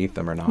underneath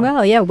them are not.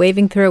 Well, yeah,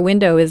 Waving Through a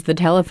Window is the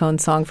telephone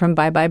song from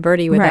Bye Bye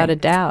Birdie, without a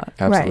doubt.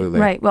 Absolutely.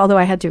 Right. Well, although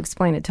I had to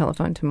explain a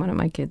telephone to one of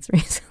my kids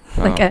recently,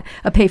 like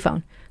a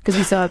payphone, because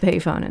we saw a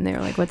payphone, and they were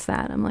like, "What's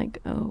that?" I'm like,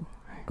 "Oh,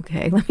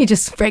 okay, let me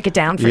just break it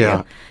down for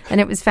you." And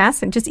it was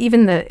fascinating. Just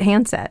even the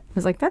handset. I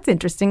was like, that's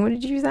interesting. What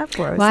did you use that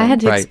for? I had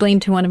to explain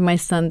to one of my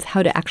sons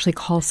how to actually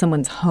call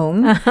someone's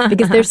home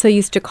because they're so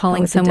used to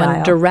calling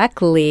someone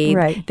directly.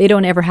 Right. They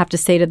don't ever have to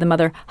say to the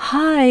mother,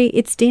 "Hi,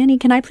 it's Danny.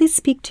 Can I please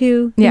speak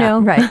to, you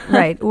know?"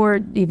 Right. Or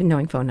even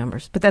knowing phone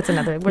numbers. But that's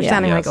another. We're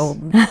sounding like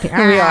old.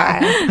 We are.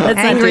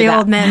 Angry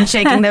old men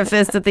shaking their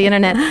fists at the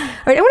internet. All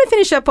right, I want to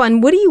finish up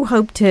on what do you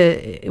hope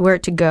where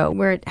it to go,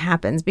 where it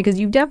happens? Because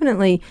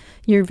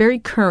you're very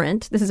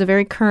current. This is a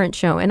very current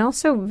show. And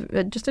also,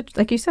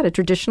 like you said, a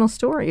traditional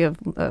story of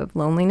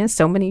loneliness.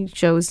 So many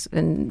shows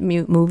and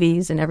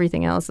movies and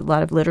everything else. A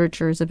lot of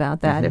literature is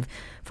about that, of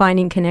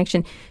finding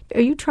connection.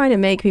 Are you trying to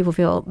make people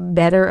feel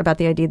better about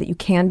the idea that you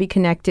can be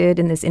connected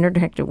in this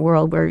interconnected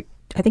world where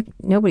I think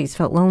nobody's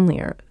felt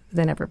lonelier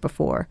than ever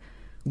before?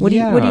 What do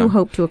you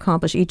hope to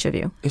accomplish, each of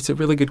you? It's a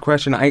really good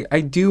question.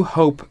 I do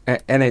hope,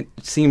 and it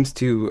seems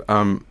to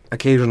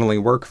occasionally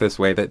work this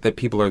way, that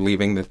people are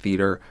leaving the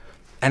theater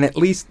and at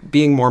least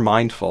being more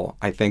mindful,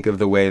 I think, of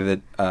the way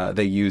that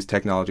they use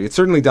technology. It's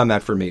certainly done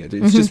that for me.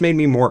 It's just made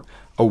me more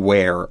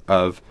aware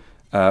of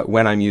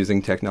when I'm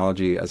using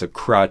technology as a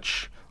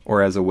crutch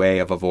or as a way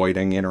of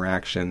avoiding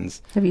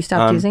interactions. Have you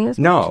stopped using it?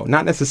 No,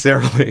 not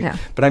necessarily. Yeah.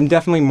 But I'm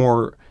definitely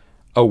more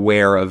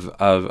aware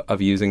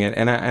of using it.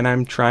 And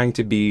I'm trying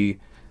to be...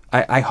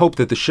 I hope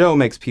that the show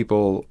makes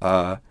people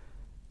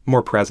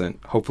more present,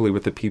 hopefully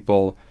with the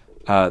people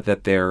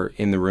that they're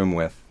in the room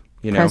with.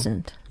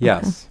 Present.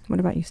 Yes. Okay. What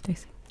about you,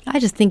 Stacey? I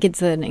just think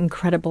it's an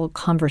incredible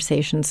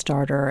conversation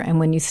starter. And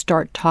when you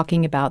start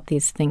talking about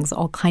these things,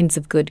 all kinds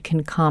of good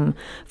can come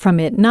from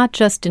it, not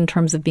just in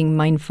terms of being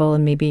mindful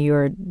and maybe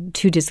you're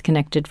too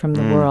disconnected from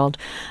the world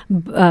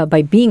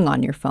by being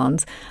on your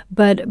phones,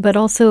 but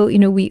also,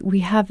 we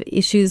have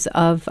issues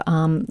of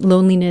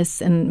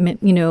loneliness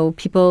and,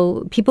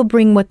 people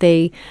bring what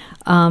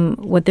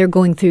they're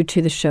going through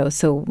to the show.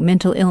 So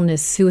mental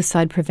illness,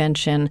 suicide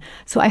prevention.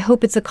 So I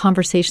hope it's a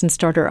conversation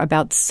starter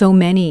about so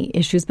many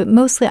issues, but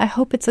mostly I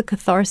hope it's a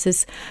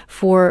catharsis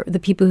for the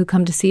people who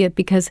come to see it,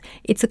 because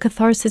it's a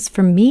catharsis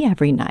for me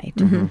every night.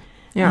 Mm-hmm.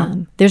 Yeah.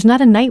 There's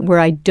not a night where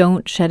I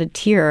don't shed a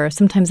tear.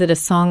 Sometimes at a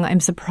song I'm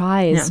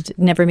surprised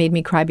never made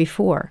me cry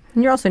before.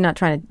 And you're also not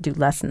trying to do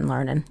lesson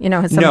learning.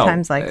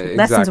 Sometimes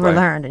lessons were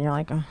learned and you're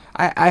like, oh.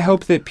 I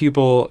hope that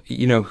people,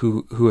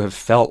 who have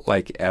felt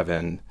like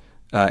Evan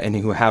and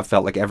who have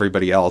felt like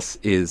everybody else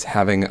is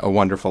having a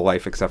wonderful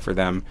life except for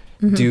them,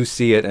 do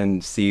see it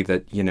and see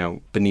that,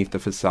 beneath the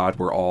facade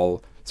we're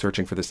all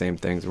searching for the same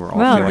things. We're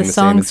all feeling the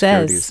same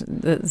insecurities.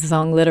 The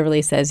song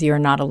literally says, "You're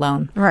not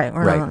alone." Right,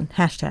 we're not alone.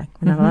 Hashtag,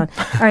 we're not alone.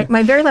 All right,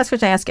 my very last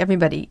question I ask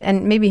everybody,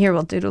 and maybe here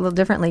we'll do it a little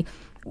differently.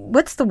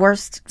 What's the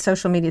worst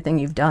social media thing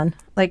you've done?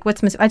 Like,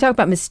 I talk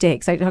about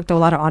mistakes. I talk to a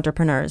lot of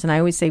entrepreneurs, and I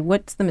always say,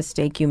 what's the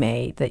mistake you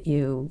made that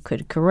you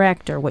could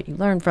correct or what you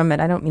learned from it?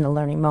 I don't mean a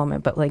learning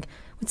moment, but like,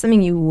 what's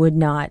something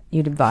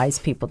you'd advise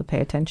people to pay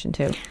attention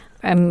to?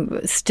 I'm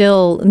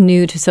still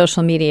new to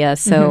social media,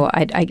 so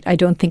I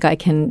don't think I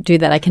can do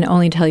that. I can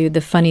only tell you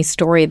the funny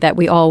story that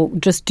we all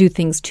just do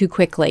things too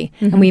quickly,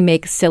 and we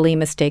make silly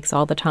mistakes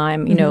all the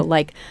time.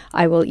 Like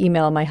I will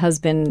email my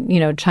husband,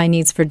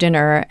 Chinese for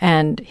dinner,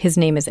 and his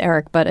name is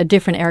Eric, but a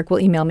different Eric will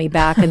email me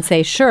back and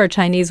say, "Sure,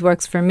 Chinese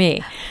works for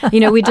me."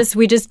 We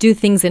just do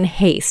things in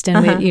haste,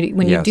 and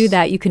when you do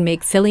that, you can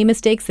make silly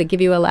mistakes that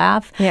give you a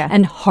laugh,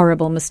 and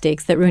horrible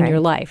mistakes that ruin your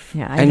life.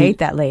 Yeah, I hate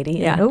that lady.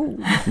 Yeah.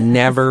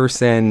 Never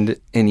send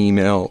an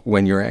email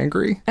when you're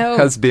angry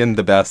has been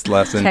the best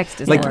lesson.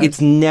 Text is like the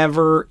worst.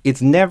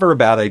 it's never a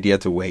bad idea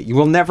to wait. You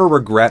will never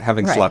regret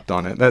having slept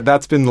on it.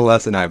 That's been the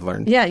lesson I've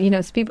learned. Yeah,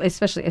 people,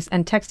 especially,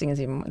 and texting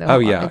is even. Oh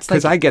yeah,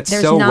 because I get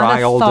so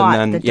riled, and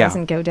then that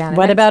doesn't go down.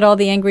 What about all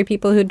the angry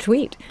people who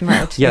tweet?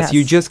 Right. Yes,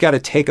 you just got to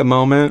take a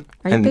moment.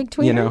 Are you big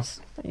tweeters?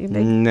 Are you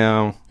big?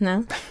 No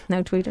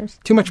tweeters.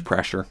 Too much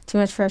pressure. Too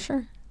much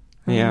pressure.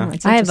 Yeah.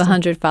 I have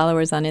 100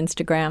 followers on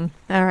Instagram.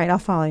 All right, I'll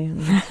follow you.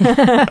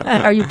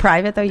 Are you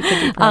private though? You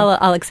could be private.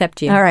 I'll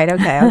accept you. All right,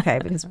 okay.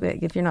 Because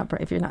if you're not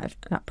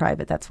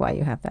private, that's why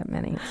you have that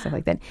many, stuff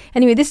like that.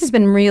 Anyway, this has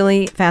been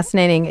really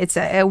fascinating. It's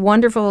a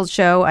wonderful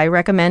show. I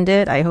recommend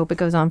it. I hope it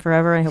goes on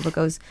forever. I hope it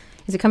goes.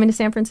 Is it coming to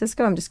San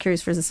Francisco? I'm just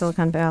curious for the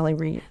Silicon Valley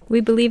read.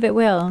 We believe it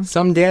will.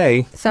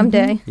 Someday.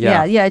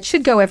 Yeah, it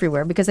should go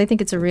everywhere, because I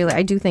think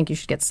I do think you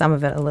should get some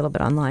of it a little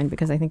bit online,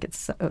 because I think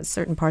it's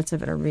certain parts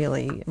of it are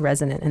really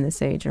resonant in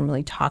this age and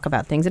really talk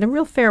about things in a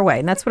real fair way.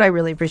 And that's what I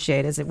really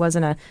appreciate, is it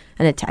wasn't an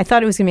attack. I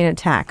thought it was going to be an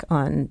attack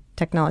on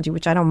technology,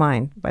 which I don't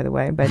mind, by the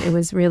way, but it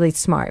was really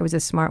smart. It was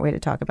a smart way to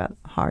talk about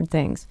hard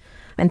things.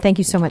 And thank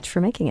you so much for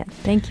making it.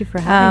 Thank you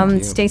for having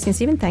me. Stacey and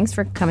Stephen, thanks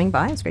for coming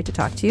by. It was great to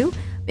talk to you.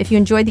 If you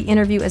enjoyed the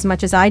interview as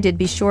much as I did,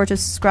 be sure to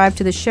subscribe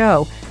to the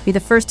show. Be the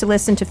first to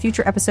listen to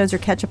future episodes or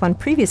catch up on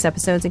previous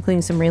episodes,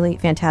 including some really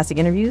fantastic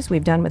interviews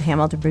we've done with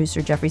Hamilton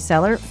producer Jeffrey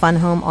Seller, Fun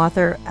Home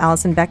author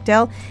Alison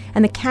Bechdel,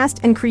 and the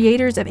cast and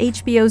creators of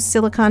HBO's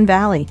Silicon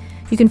Valley.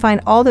 You can find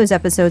all those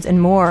episodes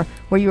and more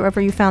wherever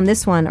you found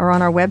this one, or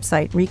on our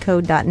website,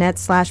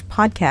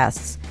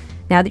 recode.net/podcasts.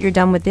 Now that you're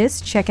done with this,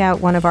 check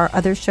out one of our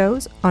other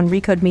shows on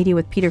Recode Media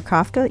with Peter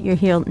Kafka. You'll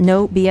hear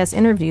no BS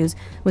interviews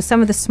with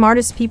some of the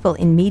smartest people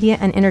in media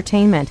and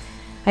entertainment.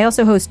 I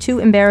also host Too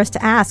Embarrassed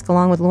to Ask,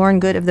 along with Lauren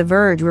Good of The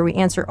Verge, where we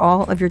answer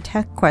all of your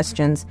tech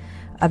questions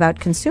about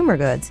consumer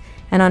goods.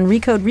 And on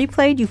Recode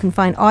Replayed, you can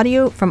find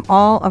audio from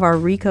all of our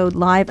Recode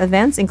live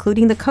events,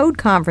 including the Code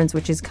Conference,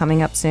 which is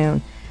coming up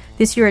soon.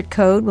 This year at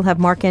Code, we'll have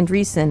Mark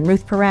Andreessen,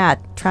 Ruth Porat,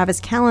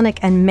 Travis Kalanick,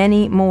 and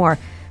many more.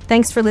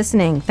 Thanks for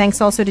listening.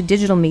 Thanks also to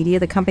Digital Media,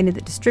 the company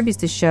that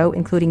distributes this show,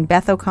 including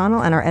Beth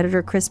O'Connell and our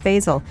editor, Chris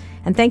Basil.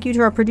 And thank you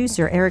to our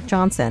producer, Eric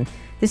Johnson.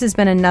 This has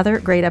been another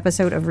great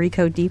episode of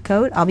Recode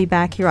Decode. I'll be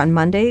back here on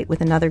Monday with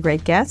another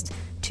great guest.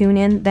 Tune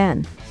in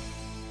then.